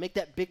jump. They make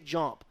that big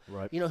jump.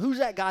 Right. Who's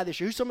that guy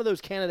this year? Who's some of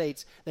those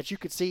candidates that you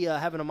could see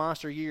having a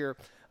monster year?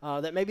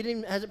 That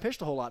maybe hasn't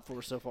pitched a whole lot for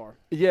us so far.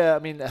 Yeah, I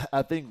mean,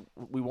 I think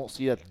we won't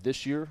see that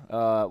this year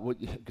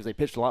because they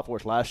pitched a lot for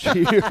us last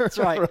year. That's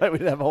right. Right. We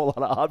didn't have a whole lot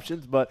of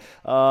options. But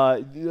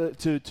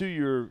to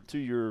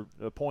your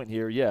point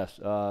here, yes,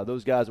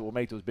 those guys that will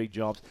make those big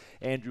jumps.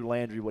 Andrew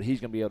Landry, what he's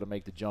going to be able to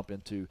make the jump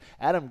into.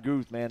 Adam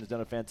Guth, man, has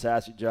done a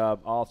fantastic job.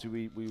 Also,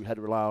 we had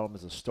to rely on him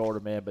as a starter,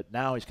 man. But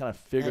now he's kind of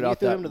figured out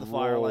that role. You threw him to the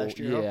fire last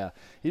year. Yeah,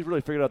 he's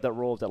really figured out that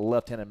role as that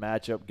left-handed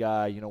matchup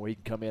guy. Where he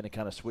can come in and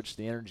kind of switch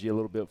the energy a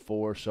little bit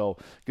for us. So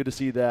good to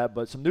see that.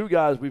 But some new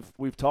guys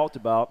we've talked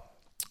about,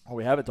 or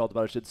we haven't talked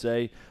about, I should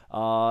say, is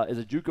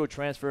a JUCO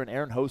transfer in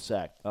Aaron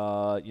Hosack.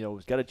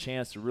 He's got a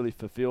chance to really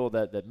fulfill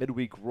that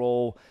midweek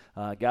role.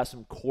 Got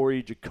some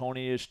Corey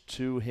Jaconi-ish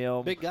to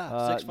him. Big guy,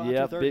 6'5",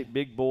 230.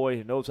 big boy.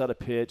 He knows how to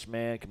pitch,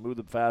 man. Can move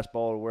the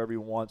fastball to wherever he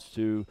wants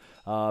to.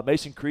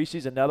 Mason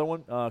Creasy's another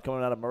one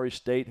coming out of Murray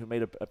State who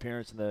made an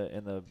appearance in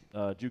the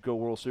JUCO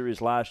World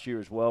Series last year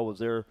as well. Was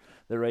their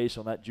ace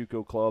on that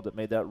JUCO club that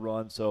made that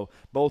run. So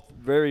both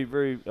very,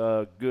 very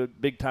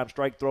good big-time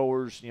strike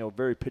throwers,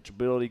 very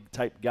pitchability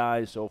type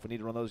guys. So if we need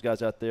to run those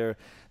guys out there,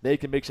 they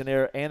can mix in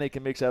there and they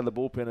can mix out of the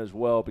bullpen as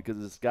well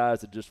because it's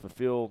guys that just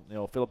fill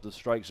up the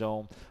strike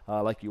zone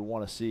like you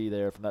want to see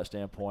there from that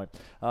standpoint.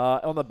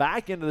 On the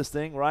back end of this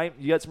thing, right,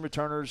 you got some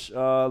returners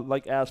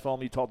like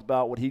Asphalt. You talked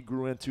about what he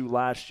grew into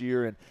last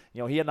year, and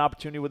he had an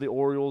opportunity with the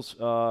Orioles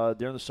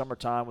during the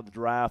summertime with the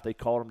draft. They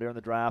called him during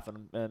the draft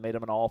and made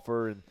him an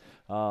offer. And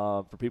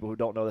for people who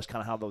don't know, that's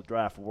kind of how the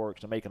draft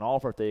works. To make an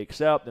offer, if they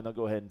accept, then they'll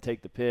go ahead and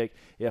take the pick.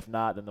 If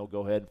not, then they'll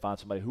go ahead and find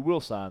somebody who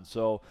will sign.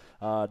 So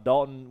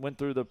Dalton went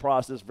through the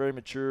process, very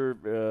mature,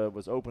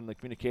 was open the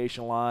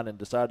communication line and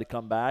decided to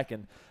come back.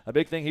 And a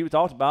big thing he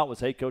talked about was,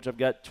 hey, Coach, I've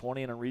got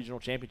 20 in a regional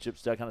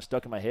championships that kind of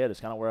stuck in my head. It's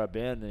kind of where I've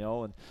been,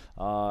 and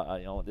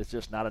it's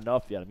just not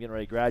enough yet. I'm getting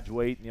ready to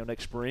graduate,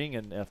 next spring,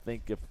 and I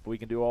think if we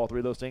can do all three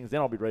of those things, then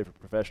I'll be ready for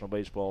professional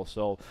baseball.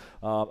 So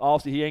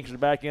obviously he anchors the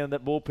back end of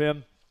that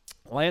bullpen.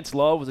 Lance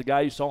Love was a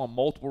guy you saw in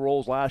multiple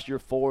roles last year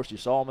for us. You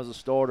saw him as a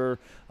starter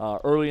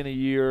early in the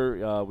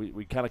year.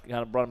 We kind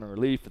of brought him in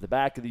relief at the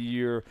back of the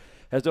year.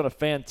 has done a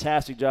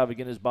fantastic job of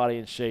getting his body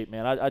in shape,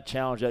 man. I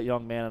challenged that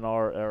young man in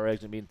our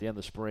exit meeting at the end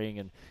of the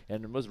spring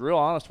and was real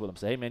honest with him.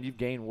 Say, hey, man, you've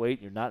gained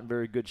weight. You're not in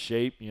very good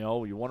shape. You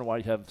know, you wonder why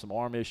you have some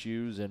arm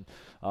issues. And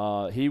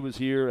he was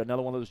here,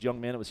 another one of those young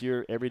men that was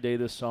here every day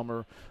this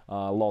summer,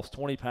 lost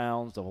 20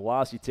 pounds. The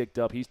velocity ticked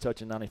up. He's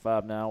touching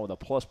 95 now with a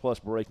plus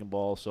breaking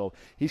ball. So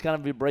he's kind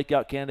of a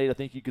breakout candidate, I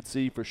think you could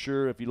see for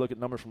sure if you look at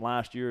numbers from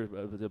last year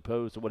as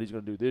opposed to what he's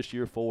going to do this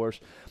year for us.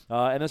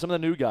 And then some of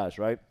the new guys,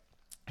 right?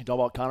 You talk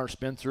about Connor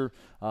Spencer,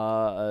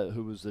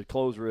 who was the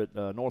closer at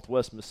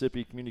Northwest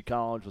Mississippi Community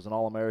College, was an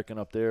All-American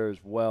up there as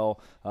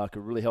well, could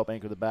really help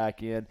anchor the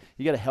back end.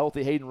 You got a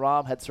healthy Hayden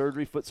Robb, had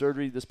surgery, foot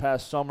surgery this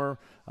past summer.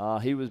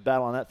 He was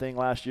battling that thing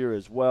last year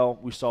as well.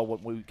 We saw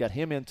what we got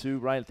him into,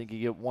 right? I think he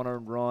get one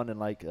earned run and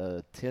like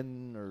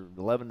 10 or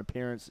 11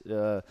 appearance,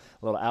 a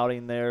little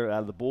outing there out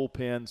of the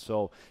bullpen.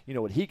 So, you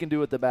know, what he can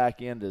do at the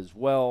back end as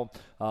well.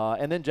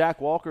 And then Jack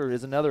Walker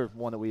is another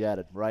one that we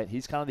added, right?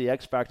 He's kind of the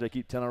X factor I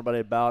keep telling everybody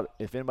about.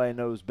 If anybody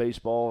knows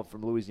baseball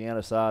from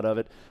Louisiana side of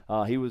it,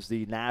 he was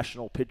the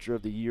National Pitcher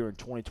of the Year in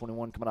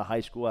 2021 coming out of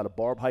high school, out of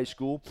Barb High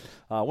School.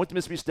 Went to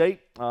Mississippi State.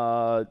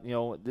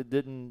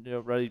 Didn't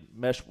really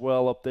mesh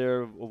well up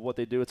there of what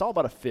they do. It's all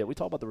about a fit. We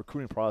talk about the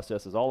recruiting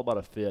process. It's all about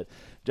a fit.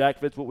 Jack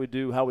fits what we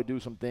do, how we do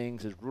some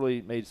things, has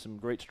really made some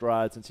great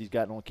strides since he's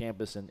gotten on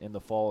campus in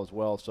the fall as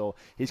well. So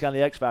he's kind of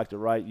the X factor,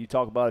 right? You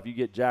talk about if you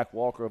get Jack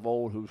Walker of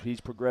old, who he's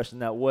progressing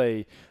that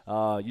way,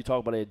 you talk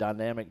about a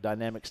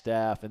dynamic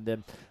staff. And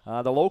then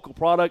the local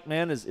product,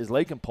 man, is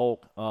Lakin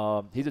Polk.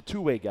 He's a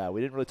two-way guy.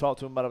 We didn't really talk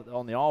to him about it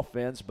on the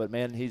offense, but,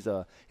 man, he's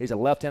a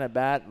left-handed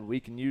bat we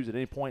can use at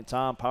any point in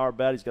time, power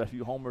bat. He's got a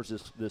few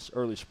homers this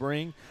early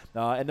spring.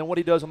 And then what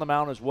he does on the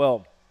mound as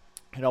well.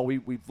 You know,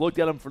 we've looked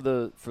at him for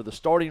the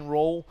starting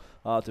role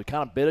to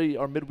kind of be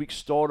our midweek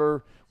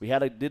starter. We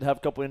did have a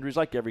couple injuries,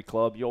 like every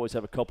club. You always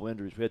have a couple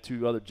injuries. We had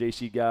two other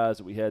JC guys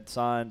that we had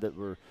signed that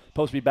were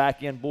supposed to be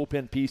back-end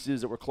bullpen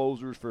pieces that were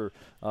closers for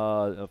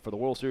the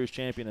World Series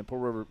champion in Pearl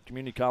River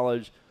Community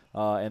College.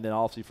 And then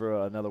obviously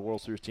for another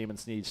World Series team in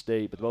Snead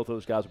State. But both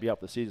those guys will be out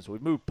for the season. So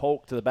we've moved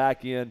Polk to the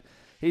back end.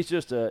 He's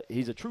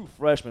a true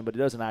freshman, but he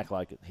doesn't act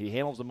like it. He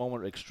handles the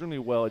moment extremely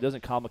well. He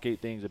doesn't complicate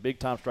things. A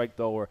big-time strike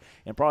thrower,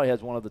 and probably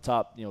has one of the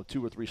top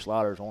 2 or 3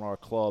 sliders on our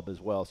club as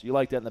well. So you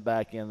like that in the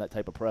back end, that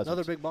type of presence.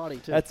 Another big body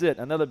too. That's it,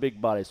 another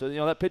big body. So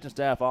that pitching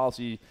staff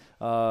obviously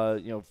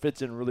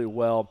fits in really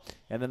well.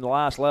 And then the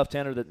last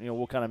left-hander that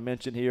we'll kind of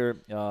mention here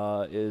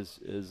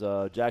is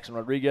Jackson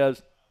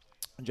Rodriguez.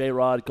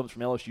 J-Rod comes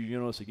from LSU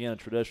Unis, again a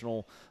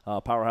traditional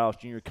powerhouse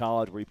junior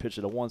college where he pitched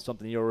at a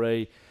 1-something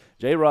ERA.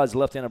 J-Rod's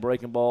left-handed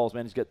breaking balls,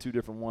 man. He's got 2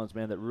 different ones,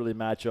 man, that really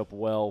match up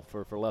well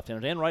for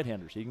left-handers and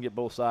right-handers. He can get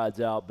both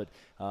sides out, but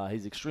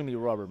he's extremely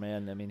rubber,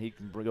 man. I mean, he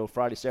can go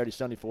Friday, Saturday,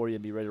 Sunday for you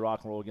and be ready to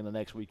rock and roll again the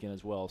next weekend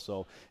as well.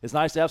 So it's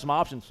nice to have some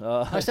options.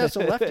 Nice to have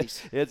some lefties.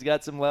 It's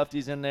got some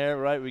lefties in there,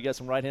 right? We got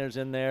some right-handers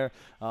in there.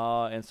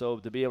 And so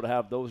to be able to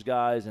have those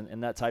guys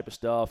and that type of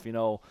stuff,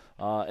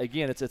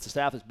 again, it's a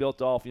staff that's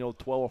built off,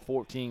 12 or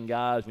 14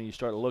 guys when you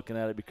start looking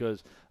at it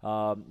because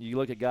you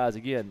look at guys,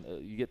 again,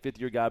 you get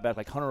fifth-year guy back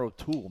like Hunter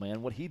O'Toole, man,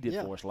 what he did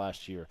for us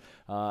last year.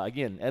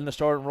 Again, in the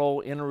starting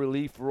role, in a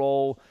relief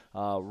role,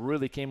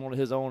 really came on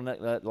his own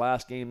that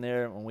last game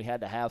there when we had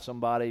to have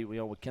somebody,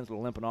 with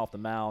Kinsler limping off the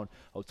mound.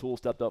 O'Toole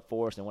stepped up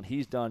for us, and when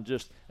he's done,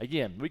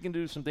 again, we can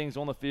do some things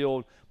on the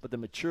field, but the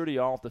maturity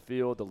off the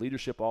field, the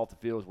leadership off the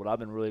field is what I've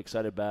been really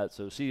excited about.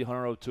 So see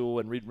Hunter O'Toole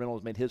and Reed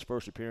Reynolds made his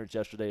first appearance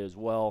yesterday as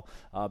well,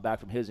 back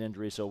from his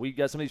injury. So we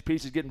got some of these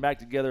pieces getting back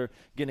together,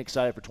 getting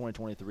excited for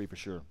 2023 for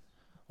sure.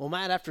 Well,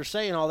 Matt, after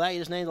saying all that, you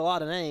just named a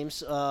lot of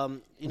names. Who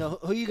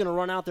are you going to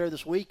run out there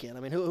this weekend?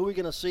 I mean, who are we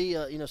going to see,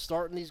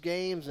 starting these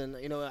games? And,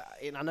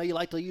 and I know you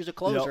like to use a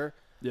closer.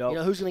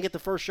 Yep. Who's going to get the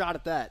first shot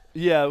at that?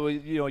 Yeah, well,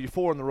 you're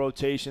 4 in the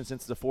rotation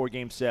since it's a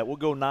 4-game set. We'll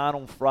go 9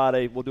 on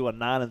Friday. We'll do a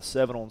 9 and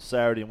 7 on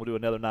Saturday, and we'll do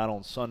another 9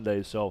 on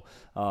Sunday. So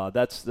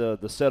that's the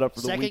setup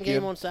for the weekend. Second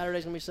game on Saturday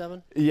is going to be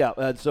 7? Yeah,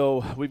 and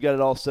so we've got it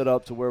all set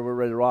up to where we're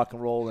ready to rock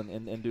and roll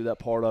and do that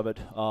part of it.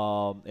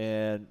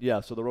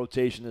 So the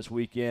rotation this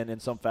weekend in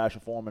some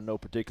fashion, form, in no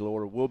particular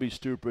order, will be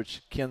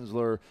Stuprich,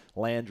 Kinsler,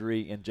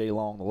 Landry, and Jay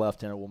Long, the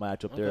left-hander, will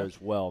match up there as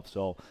well.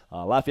 So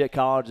Lafayette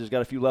College has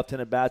got a few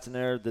left-handed bats in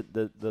there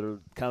that are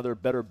kind of their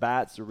better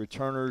bats, their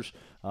returners.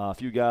 A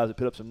few guys that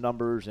put up some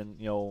numbers and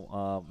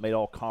made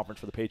all conference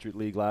for the Patriot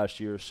League last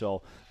year.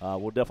 So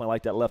we'll definitely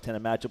like that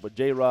left-handed matchup with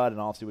J-Rod and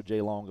obviously with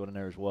Jay Long going in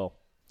there as well.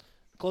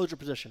 Closer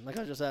position, like I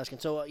was just asking.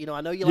 So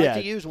I know you like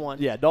to use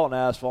one. Yeah, Dalton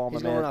Asphalt,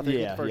 he's going out there to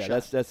get the first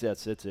shot.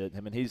 That's it. I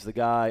mean, he's the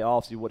guy.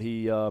 Obviously, what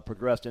he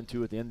progressed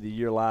into at the end of the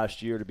year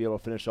last year to be able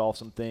to finish off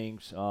some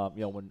things.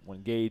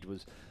 When Gage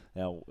was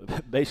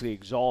basically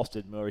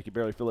exhausted, where he could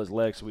barely feel his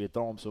legs, so we had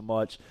thrown him so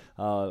much.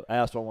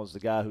 Aston was the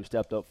guy who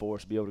stepped up for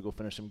us to be able to go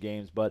finish some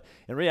games. But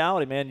in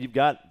reality, man, you've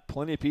got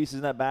plenty of pieces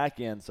in that back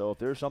end. So if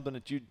there's something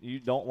that you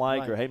don't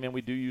like, or, hey, man,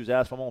 we do use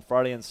Aston on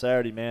Friday and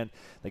Saturday, man,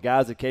 the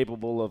guys are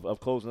capable of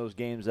closing those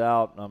games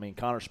out. I mean,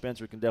 Connor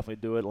Spencer can definitely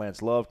do it.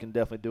 Lance Love can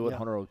definitely do it.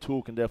 Hunter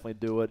O'Toole can definitely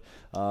do it.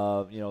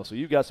 So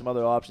you've got some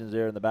other options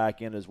there in the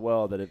back end as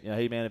well that,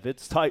 hey, man, if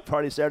it's tight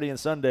Friday, Saturday, and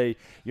Sunday,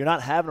 you're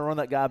not having to run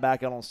that guy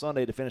back out on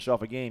Sunday to finish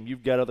off a game.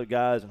 You've got other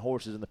guys and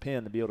horses in the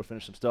pen to be able to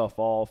finish some stuff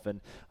off.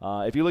 And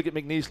if you look at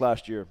McNeese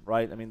last year,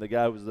 right, I mean, the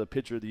guy who was the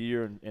pitcher of the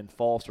year and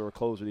Foster or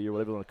closer of the year,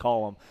 whatever you want to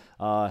call him,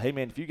 hey,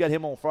 man, if you got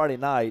him on Friday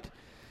night,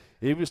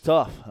 he was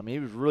tough. I mean, he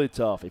was really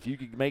tough. If you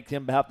could make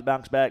him have to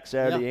bounce back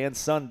Saturday and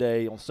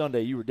Sunday, on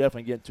Sunday you were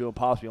definitely getting to him,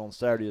 possibly on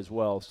Saturday as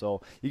well.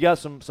 So you got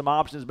some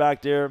options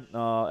back there.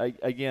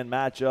 Again,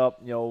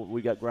 matchup,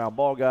 we got ground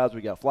ball guys, we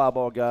got fly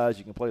ball guys.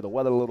 You can play the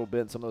weather a little bit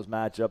in some of those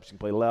matchups. You can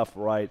play left,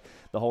 right,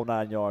 the whole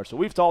 9 yards. So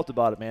we've talked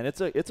about it, man. It's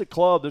a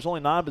club. There's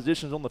only 9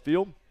 positions on the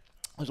field.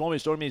 There's only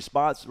so many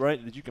spots,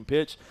 right, that you can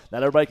pitch.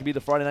 Not everybody can be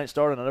the Friday night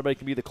starter. Not everybody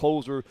can be the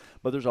closer.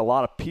 But there's a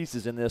lot of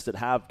pieces in this that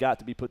have got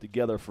to be put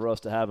together for us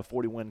to have a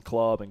 40-win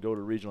club and go to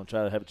regional and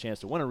try to have a chance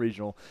to win a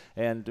regional.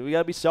 And we got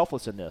to be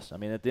selfless in this. I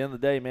mean, at the end of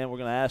the day, man, we're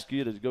going to ask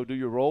you to go do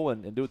your role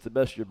and do it to the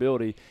best of your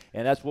ability.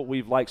 And that's what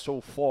we've liked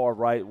so far,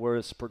 right, where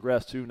it's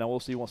progressed to. Now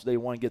we'll see once day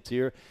one gets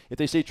here if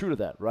they stay true to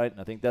that, right?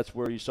 And I think that's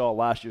where you saw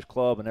last year's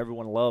club, and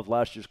everyone loved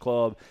last year's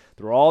club.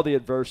 Through all the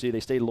adversity, they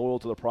stayed loyal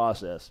to the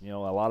process. A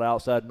lot of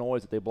outside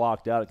noise that they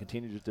blocked out and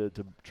continued to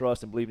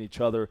trust and believe in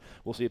each other.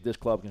 We'll see if this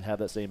club can have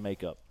that same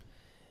makeup.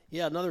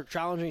 Yeah, another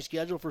challenging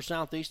schedule for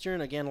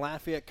Southeastern. Again,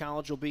 Lafayette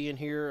College will be in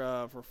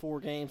here for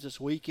 4 games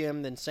this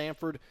weekend. Then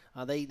Sanford,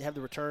 they have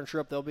the return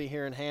trip. They'll be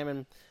here in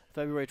Hammond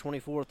February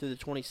 24th through the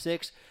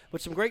 26th.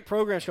 But some great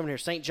programs coming here.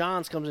 St.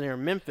 John's comes in here.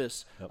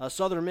 Memphis,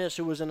 Southern Miss,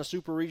 who was in a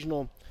super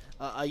regional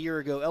a year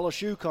ago.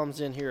 LSU comes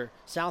in here.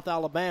 South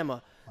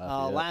Alabama.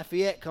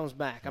 Lafayette comes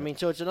back. I mean,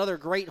 so it's another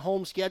great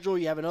home schedule.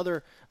 You have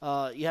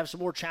you have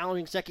some more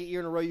challenging second year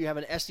in a row. You have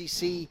an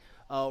SEC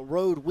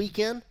road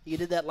weekend. You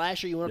did that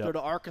last year. You went up there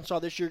to Arkansas.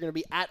 This year you're going to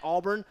be at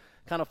Auburn.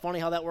 Kind of funny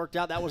how that worked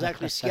out. That was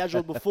actually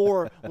scheduled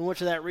before we went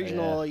to that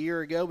regional a year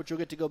ago, but you'll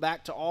get to go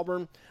back to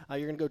Auburn.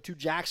 You're going to go to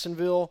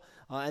Jacksonville,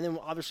 and then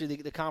obviously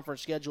the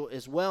conference schedule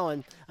as well.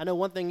 And I know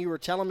one thing you were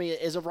telling me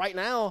is of right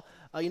now,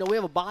 we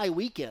have a bye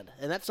weekend,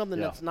 and that's something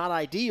that's not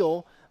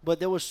ideal. But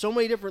there was so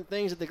many different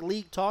things that the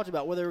league talked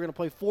about, whether they were going to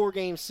play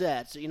 4-game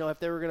sets, if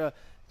they were going to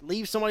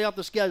leave somebody off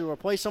the schedule or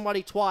play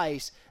somebody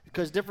twice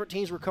because different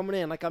teams were coming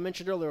in. Like I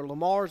mentioned earlier,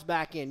 Lamar's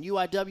back in.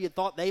 UIW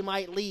thought they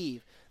might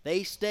leave.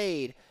 They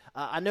stayed.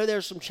 I know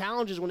there's some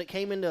challenges when it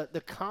came into the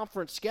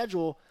conference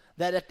schedule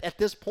that at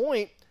this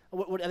point,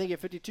 I think you have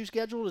 52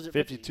 scheduled. Is it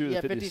 52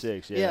 to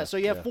 56? Yeah. So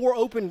you have 4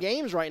 open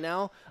games right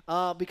now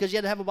because you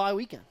had to have a bye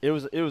weekend. It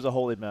was a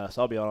holy mess.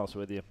 I'll be honest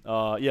with you.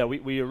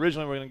 We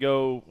originally were going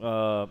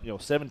to go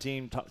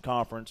 17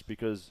 conference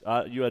because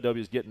UIW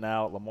is getting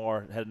out.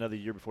 Lamar had another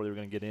year before they were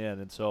going to get in,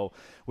 and so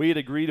we had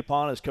agreed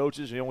upon as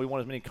coaches. We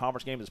want as many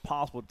conference games as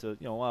possible to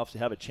obviously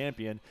have a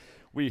champion.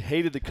 We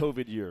hated the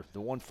COVID year.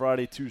 The 1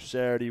 Friday, 2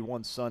 Saturday,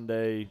 1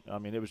 Sunday. I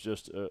mean, it was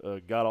just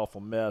a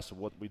god-awful mess of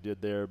what we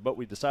did there. But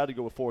we decided to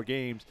go with 4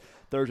 games,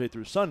 Thursday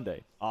through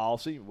Sunday.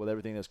 Obviously, with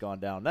everything that's gone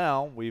down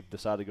now, we've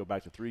decided to go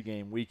back to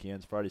 3-game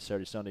weekends, Friday,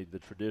 Saturday, Sunday, the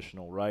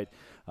traditional, right?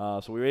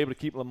 So we were able to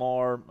keep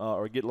Lamar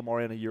or get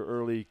Lamar in a year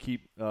early,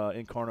 keep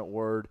Incarnate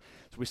Word.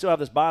 So we still have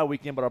this bye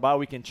weekend, but our bye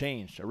weekend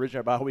changed. Originally,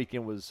 our bye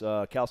weekend was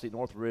Cal State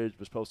Northridge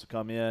was supposed to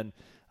come in.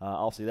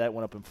 Obviously, that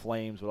went up in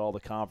flames with all the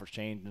conference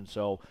change. And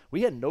so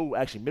we had no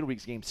actually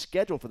midweek games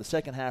scheduled for the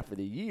second half of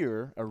the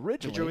year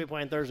originally. But you're going to be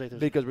playing Thursday through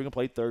because we're going to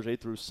play Thursday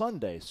through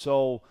Sunday.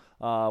 So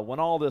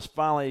when all this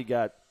finally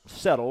got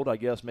settled, I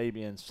guess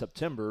maybe in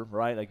September,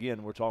 right?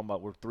 Again, we're talking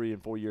about we're 3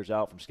 and 4 years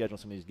out from scheduling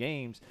some of these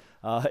games.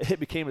 It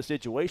became a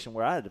situation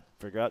where I had to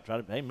figure out, try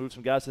to move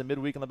some guys to the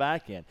midweek on the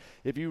back end.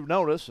 If you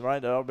notice,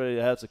 right, everybody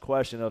has a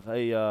question of,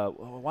 hey,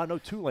 why no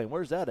Tulane?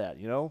 Where's that at?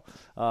 Is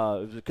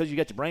it because you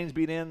got your brains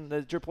beat in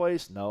at your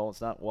place? No,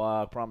 it's not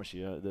why. I promise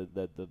you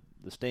that the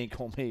stink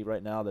on me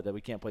right now that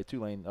we can't play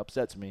Tulane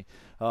upsets me.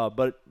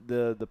 But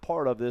the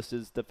part of this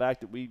is the fact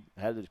that we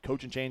had the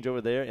coaching change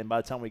over there, and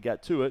by the time we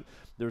got to it,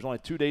 there was only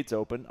 2 dates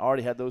open. I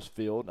already had those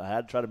filled. I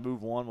had to try to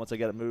move one. Once I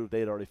got it moved,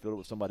 they had already filled it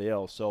with somebody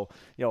else. So,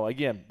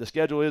 again, the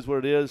schedule is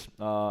what it is.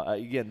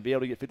 Again, be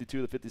able to get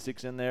 52 to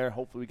 56 in there.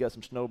 Hopefully we got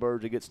some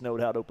snowbirds that get snowed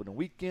out opening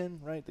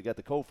weekend, right? They got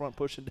the cold front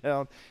pushing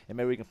down, and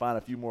maybe we can find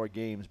a few more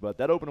games. But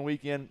that opening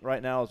weekend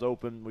right now is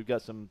open. We've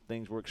got some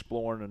things we're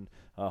exploring, and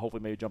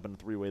hopefully maybe jump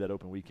into 3-way that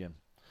open weekend.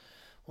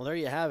 Well, there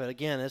you have it.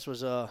 Again, this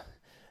was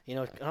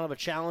kind of a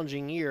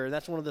challenging year.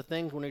 That's one of the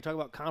things when you talk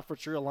about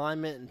conference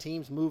realignment and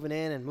teams moving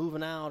in and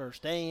moving out or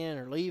staying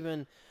or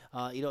leaving.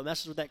 it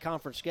messes with that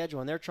conference schedule,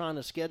 and they're trying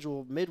to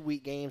schedule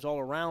midweek games all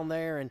around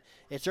there, and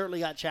it certainly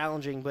got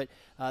challenging, but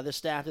this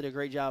staff did a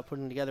great job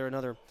putting together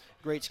another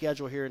great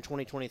schedule here in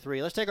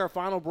 2023. Let's take our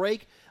final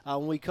break.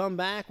 When we come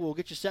back, we'll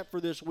get you set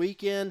for this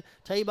weekend,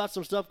 tell you about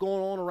some stuff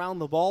going on around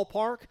the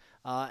ballpark,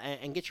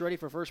 and get you ready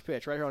for first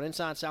pitch right here on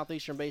Inside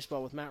Southeastern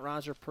Baseball with Matt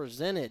Reiser,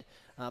 presented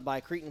by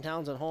Cretin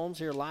Townsend Homes,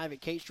 here live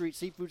at K Street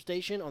Seafood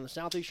Station on the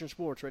Southeastern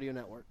Sports Radio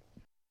Network.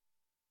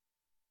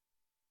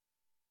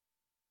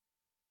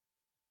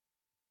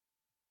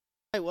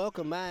 Hey,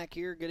 welcome back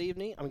here. Good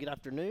evening. Good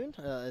afternoon.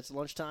 It's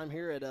lunchtime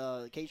here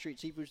at K Street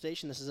Seafood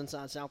Station. This is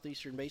Inside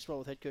Southeastern Baseball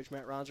with head coach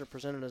Matt Reiser,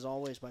 presented as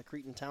always by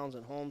Cretin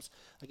Townsend Homes.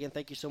 Again,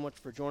 thank you so much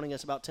for joining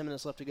us. About 10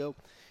 minutes left to go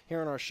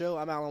here on our show.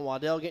 I'm Allen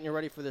Waddell, getting you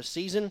ready for this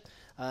season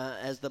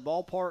as the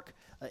ballpark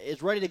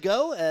is ready to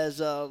go,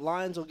 as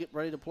Lions will get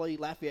ready to play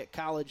Lafayette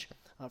College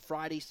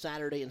Friday,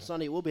 Saturday, and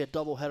Sunday. It will be a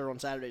doubleheader on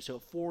Saturday, so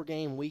a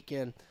 4-game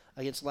weekend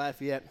against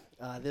Lafayette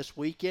this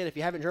weekend. If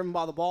you haven't driven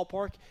by the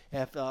ballpark,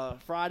 if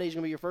Friday's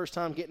going to be your first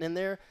time getting in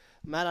there,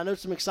 Matt, I know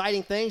some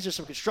exciting things. There's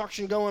some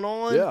construction going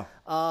on.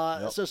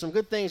 Yeah. So some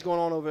good things going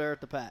on over there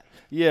at the Pat.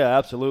 Yeah,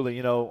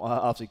 absolutely.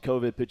 Obviously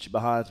COVID put you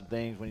behind some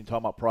things when you talk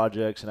about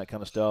projects and that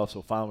kind of stuff.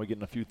 So finally we're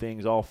getting a few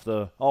things off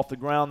the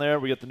ground there.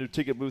 We got the new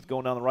ticket booth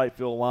going down the right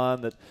field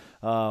line that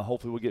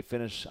hopefully we'll get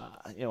finished.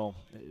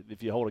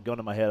 If you hold a gun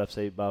to my head, I'd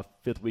say by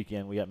fifth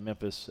weekend we got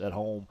Memphis at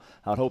home.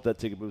 I'd hope that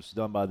ticket booth is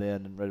done by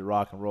then and ready to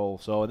rock and roll.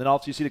 So, and then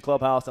also you see the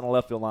clubhouse and the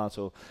left field line.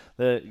 So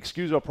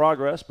excuse our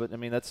progress, but I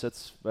mean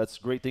that's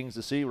great things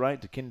to see, right?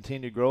 To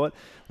continue to grow it.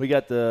 We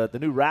got the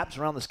new wraps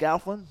around the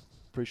scaffolding.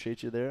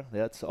 Appreciate you there.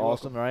 That's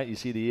awesome, right? You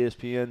see the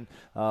ESPN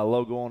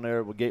logo on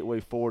there with Gateway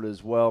Ford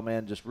as well,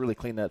 man. Just really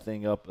clean that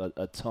thing up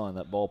a ton,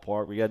 that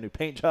ballpark. We got a new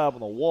paint job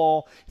on the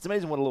wall. It's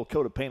amazing what a little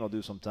coat of paint will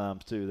do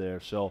sometimes, too, there.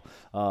 So,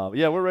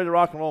 we're ready to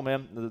rock and roll,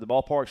 man. The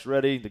ballpark's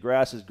ready. The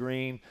grass is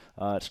green.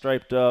 It's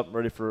striped up,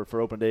 ready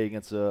for open day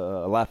against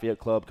a Lafayette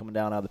club coming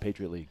down out of the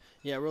Patriot League.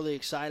 Yeah, really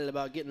excited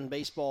about getting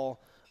baseball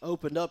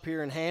opened up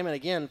here in Hammond.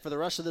 Again, for the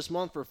rest of this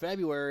month, for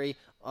February,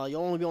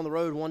 you'll only be on the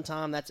road one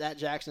time. That's at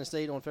Jackson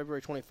State on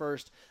February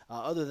 21st.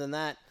 Other than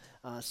that,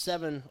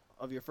 7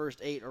 of your first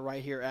 8 are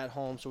right here at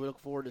home. So we look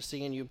forward to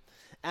seeing you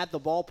at the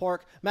ballpark.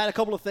 Matt, a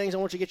couple of things I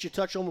want you to get you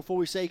touch on before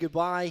we say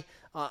goodbye.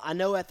 I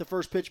know at the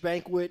first pitch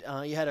banquet,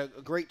 you had a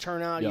great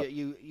turnout. Yep.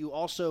 You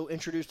also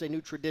introduced a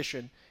new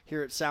tradition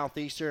here at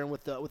Southeastern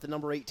with the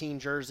number 18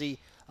 jersey.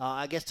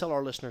 I guess tell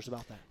our listeners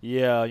about that.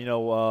 Yeah,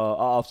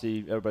 obviously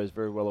everybody's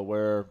very well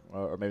aware,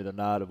 or maybe they're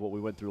not, of what we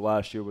went through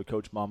last year with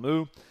Coach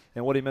Mamu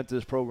and what he meant to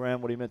this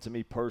program, what he meant to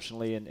me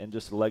personally, and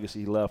just the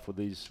legacy he left with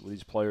these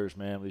players,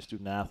 man, with these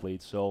student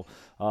athletes. So,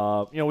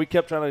 we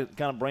kept trying to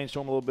kind of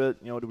brainstorm a little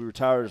bit. Do we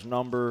retire his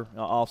number?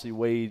 Obviously,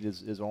 Wade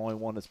is the only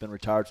one that's been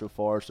retired so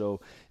far.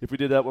 So, if we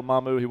did that with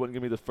Mamu, he wouldn't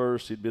give me the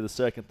first; he'd be the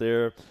second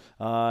there.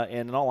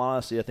 And in all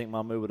honesty, I think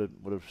Mamu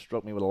would have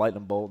struck me with a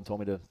lightning bolt and told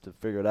me to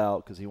figure it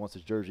out because he wants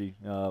his jersey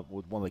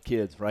with one of the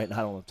kids, right? Not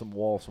on some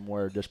wall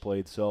somewhere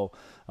displayed. So,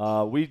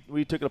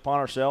 we took it upon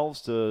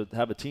ourselves to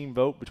have a team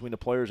vote between the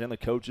players and the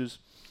coaches.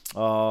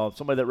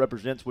 Somebody that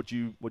represents what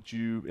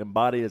you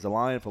embody as a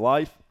Lion for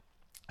life.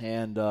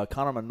 And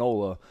Connor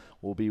Manola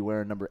will be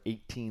wearing number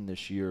 18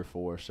 this year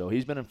for us. So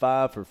he's been in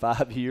 5 for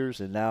 5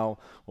 years, and now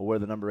will wear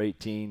the number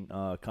 18.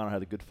 Connor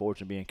had the good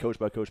fortune of being coached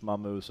by Coach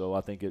Mamu, so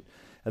I think it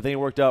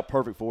worked out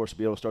perfect for us to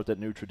be able to start that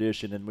new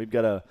tradition. And we've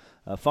got a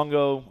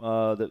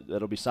fungo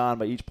that'll be signed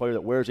by each player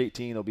that wears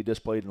 18. It'll be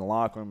displayed in the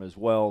locker room as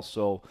well.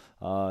 So,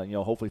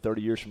 hopefully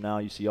 30 years from now,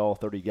 you see all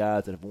 30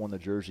 guys that have worn the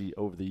jersey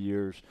over the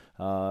years,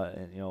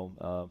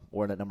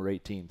 wearing that number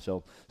 18.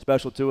 So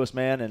special to us,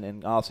 man,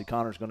 and obviously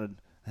Connor's going to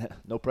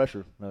 – no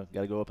pressure. Got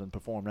to go up and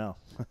perform now.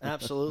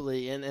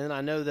 Absolutely. And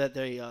I know that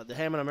the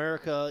Hammond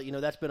America,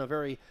 that's been a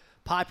very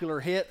popular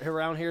hit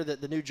around here,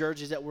 the new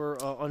jerseys that were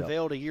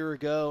unveiled a year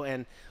ago.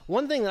 And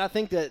one thing that I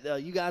think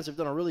that you guys have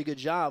done a really good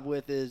job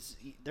with is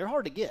they're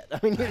hard to get. I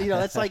mean,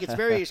 that's like it's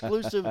very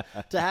exclusive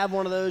to have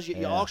one of those.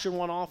 You auction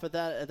one off at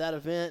that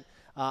event.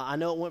 I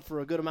know it went for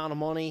a good amount of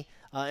money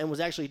and was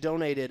actually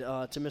donated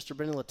to Mr.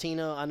 Benny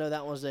Latino. I know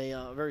that was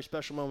a very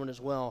special moment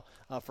as well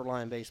for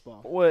Lion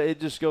Baseball. Well, it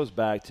just goes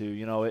back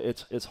to,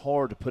 it's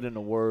hard to put into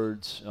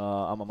words.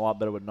 I'm a lot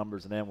better with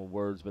numbers than I am with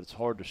words, but it's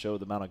hard to show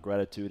the amount of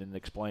gratitude and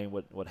explain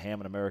what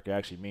Hammond America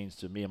actually means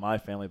to me and my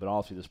family, but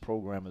also this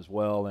program as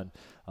well. And,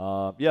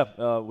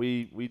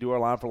 we do our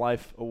Lion for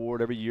Life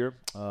award every year.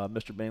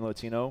 Mr. Benny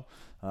Latino,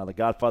 the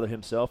godfather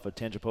himself of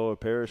Tangipahoa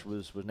Parish,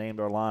 was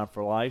named our Lion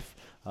for Life.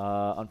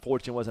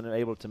 Unfortunately, wasn't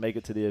able to make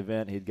it to the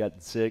event. He'd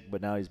gotten sick,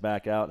 but now he's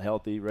back out and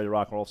healthy, ready to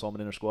rock and roll. Saw him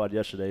in the squad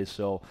yesterday.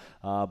 So,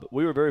 but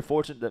we were very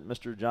fortunate that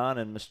Mr. John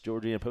and Miss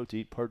Georgina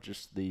Poteet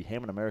purchased the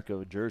Hammond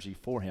America jersey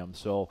for him.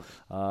 So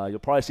you'll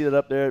probably see that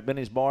up there at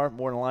Benny's Bar,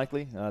 more than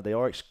likely. They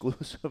are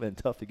exclusive and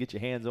tough to get your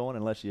hands on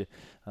unless you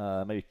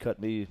maybe cut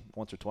me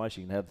once or twice.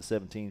 You can have the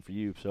 17 for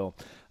you. So,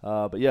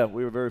 but yeah,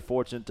 we were very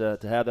fortunate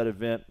to have that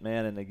event,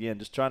 man. And again,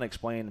 just trying to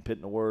explain and put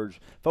into words,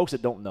 folks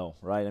that don't know,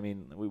 right? I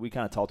mean, we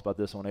kind of talked about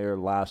this on air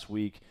last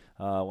week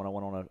when I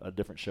went on a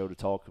different show to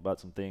talk about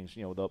some things,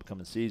 with the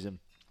upcoming season.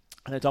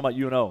 And they're talking about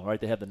UNO, right?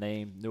 They have the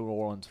name New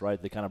Orleans,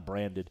 right? They kind of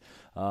branded.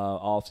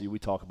 Obviously, we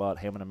talk about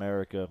Hammond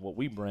America, what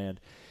we brand,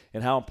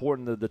 and how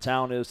important the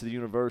town is to the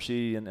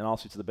university and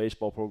also to the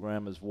baseball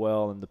program as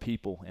well, and the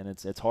people. And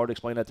it's hard to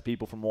explain that to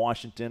people from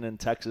Washington and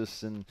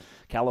Texas and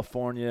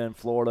California and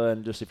Florida,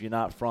 and just if you're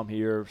not from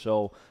here.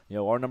 So,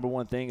 our number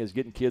one thing is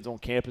getting kids on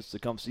campus to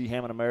come see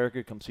Hammond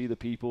America, come see the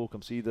people,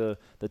 come see the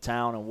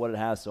town and what it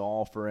has to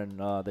offer, and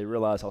they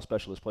realize how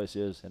special this place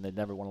is, and they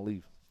never want to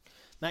leave.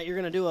 Matt, you're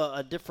going to do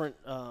a different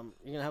you're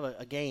going to have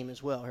a game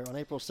as well here on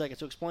April 2nd.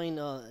 So explain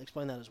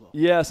that as well.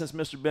 Yeah, since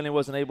Mr. Benny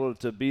wasn't able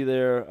to be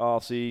there,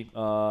 obviously,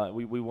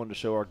 we wanted to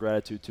show our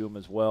gratitude to him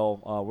as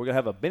well. We're going to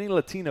have a Benny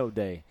Latino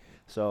Day.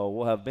 So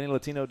we'll have Benny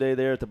Latino Day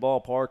there at the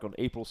ballpark on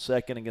April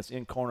 2nd against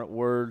Incarnate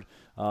Word.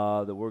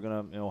 That we're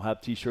gonna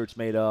have T-shirts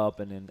made up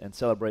and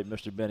celebrate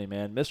Mr. Benny,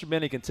 man. Mr.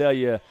 Benny can tell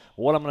you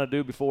what I'm gonna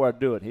do before I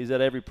do it. He's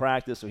at every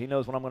practice, so he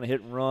knows when I'm gonna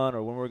hit and run,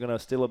 or when we're gonna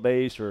steal a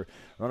base, or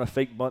run a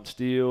fake bunt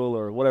steal,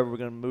 or whatever we're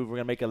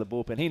gonna make out of the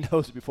bullpen. He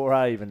knows it before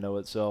I even know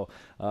it. So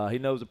he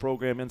knows the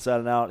program inside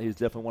and out. He's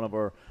definitely one of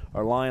our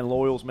Lion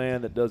Loyals,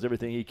 man, that does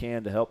everything he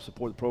can to help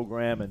support the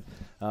program.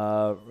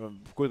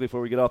 And quickly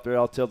before we get off there,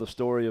 I'll tell the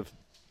story of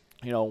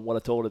what I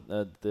told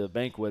at the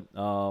banquet.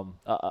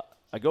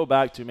 I go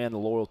back to, man, the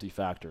loyalty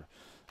factor.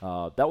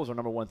 That was our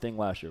number one thing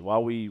last year.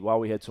 While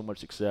we had so much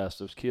success,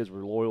 those kids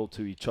were loyal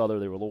to each other.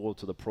 They were loyal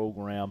to the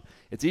program.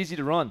 It's easy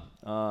to run.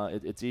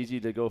 It's easy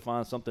to go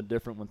find something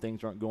different when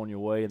things aren't going your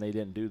way, and they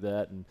didn't do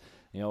that. And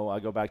I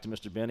go back to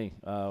Mr. Benny.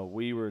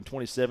 We were in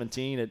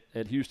 2017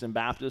 at Houston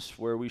Baptist,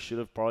 where we should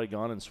have probably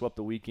gone and swept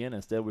the weekend.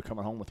 Instead, we're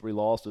coming home with 3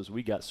 losses.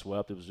 We got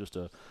swept. It was just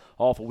a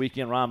awful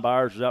weekend. Ryan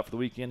Byers was out for the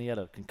weekend. He had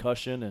a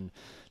concussion, and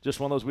just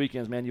one of those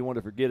weekends, man, you want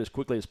to forget as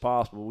quickly as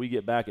possible. We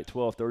get back at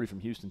 12:30 from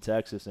Houston,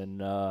 Texas,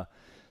 and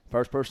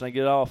first person I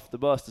get off the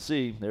bus to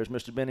see, there's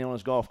Mr. Benny on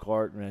his golf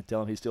cart, and I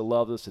tell him he still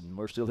loves us, and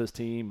we're still his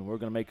team, and we're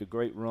going to make a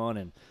great run.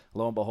 And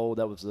lo and behold,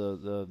 that was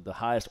the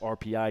highest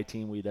RPI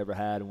team we'd ever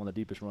had, and one of the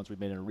deepest runs we've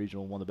made in a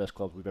regional, one of the best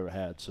clubs we've ever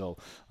had. So,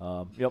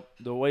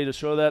 the way to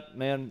show that,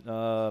 man,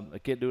 I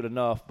can't do it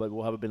enough, but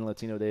we'll have a Benny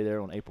Latino Day there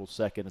on April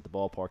 2nd at the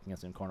ballpark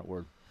against Incarnate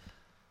Word.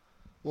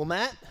 Well,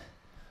 Matt,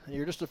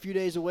 you're just a few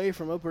days away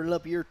from opening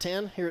up year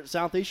 10 here at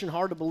Southeastern.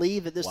 Hard to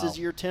believe that this is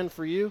year 10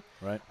 for you.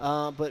 Right.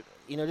 But,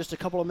 just a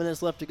couple of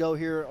minutes left to go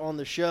here on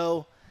the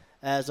show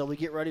as we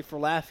get ready for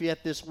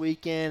Lafayette this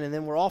weekend. And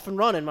then we're off and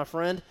running, my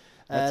friend,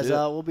 as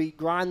we'll be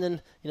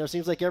grinding,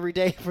 seems like every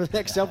day for the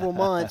next several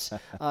months,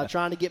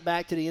 trying to get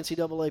back to the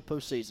NCAA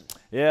postseason.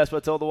 Yeah, that's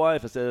what I told the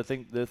wife. I said, I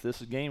think that this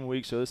is game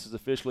week, so this is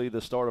officially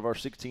the start of our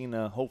 16,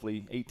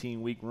 hopefully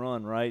 18-week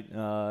run, right?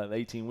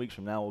 18 weeks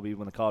from now will be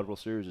when the College World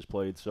Series is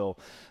played. So,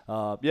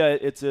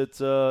 it's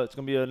going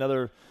to be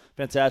another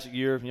fantastic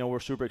year. We're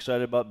super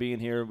excited about being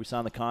here. We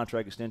signed the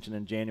contract extension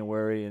in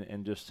January,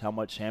 and just how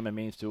much Hammond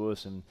means to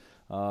us, and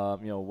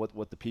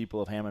what the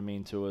people of Hammond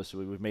mean to us.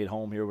 We've made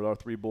home here with our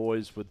 3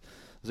 boys, with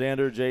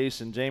Xander,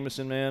 Jace, and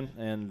Jameson, man,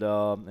 and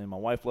my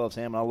wife loves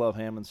Hammond. I love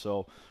Hammond,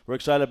 so we're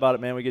excited about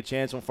it, man. We get a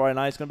chance on Friday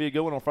night. It's going to be a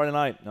good one on Friday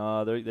night.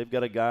 They've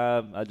got a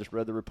guy. I just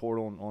read the report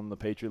on the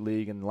Patriot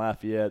League in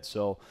Lafayette,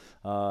 so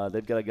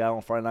they've got a guy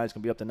on Friday night. It's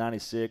going to be up to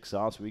 96.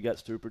 Obviously, we got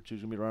Stupert,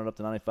 who's going to be running up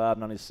to 95,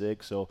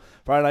 96. So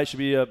Friday night should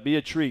be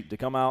a treat to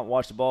come out and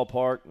watch the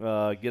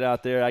ballpark. Get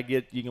out there.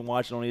 You can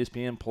watch it on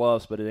ESPN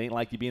Plus, but it ain't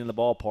like you being in the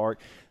ballpark.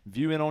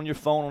 View in on your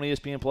phone on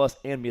ESPN Plus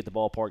and be at the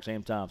ballpark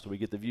same time. So we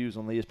get the views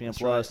on the ESPN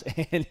Plus,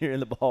 right, and you're in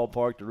the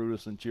ballpark to root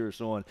us and cheer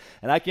us on.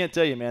 And I can't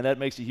tell you, man, that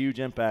makes a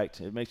huge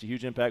impact. It makes a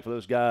huge impact for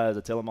those guys.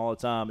 I tell them all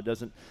the time. It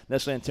doesn't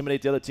necessarily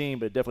intimidate the other team,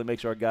 but it definitely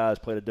makes our guys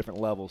play at a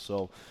different level.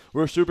 So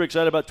we're super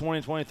excited about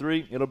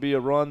 2023. It'll be a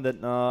run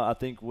that I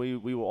think we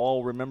will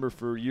all remember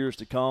for years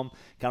to come.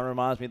 Kind of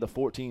reminds me of the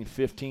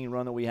 14-15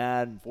 run that we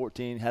had.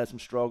 14 had some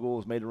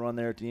struggles, made a run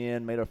there at the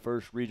end, made our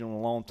first regional in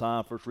a long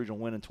time, first regional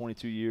win in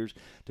 22 years.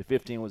 To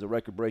 15 was a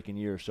record-breaking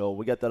year. So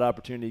we got that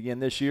opportunity again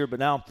this year, but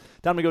now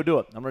time to go do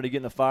it. I'm ready to get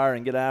in the fire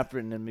and get after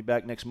it, and then be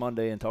back next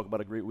Monday and talk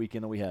about a great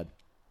weekend that we had.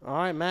 All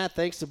right, Matt,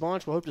 thanks a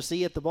bunch. We'll hope to see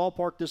you at the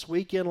ballpark this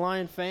weekend,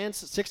 Lion fans.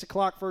 6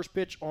 o'clock first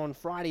pitch on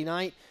Friday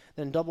night,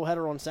 then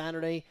doubleheader on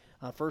Saturday.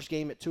 First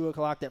game at 2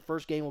 o'clock. That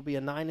first game will be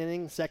a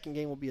 9-inning. Second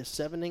game will be a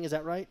 7-inning. Is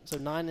that right? So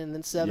 9 and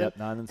then 7. Yep,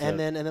 9 and 7.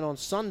 And then on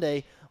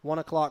Sunday, 1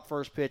 o'clock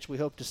first pitch. We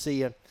hope to see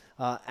you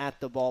at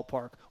the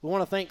ballpark. We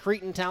want to thank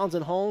Cretin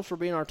Townsend Homes for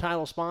being our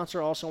title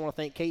sponsor. Also want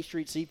to thank K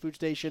Street Seafood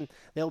Station.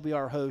 They'll be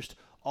our host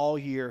all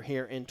year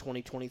here in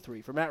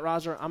 2023. For Matt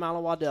Roser, I'm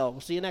Allen Waddell. We'll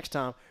see you next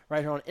time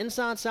right here on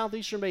Inside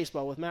Southeastern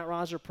Baseball with Matt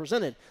Roser,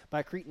 presented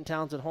by Cretin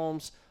Townsend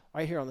Homes,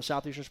 right here on the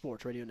Southeastern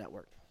Sports Radio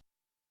Network.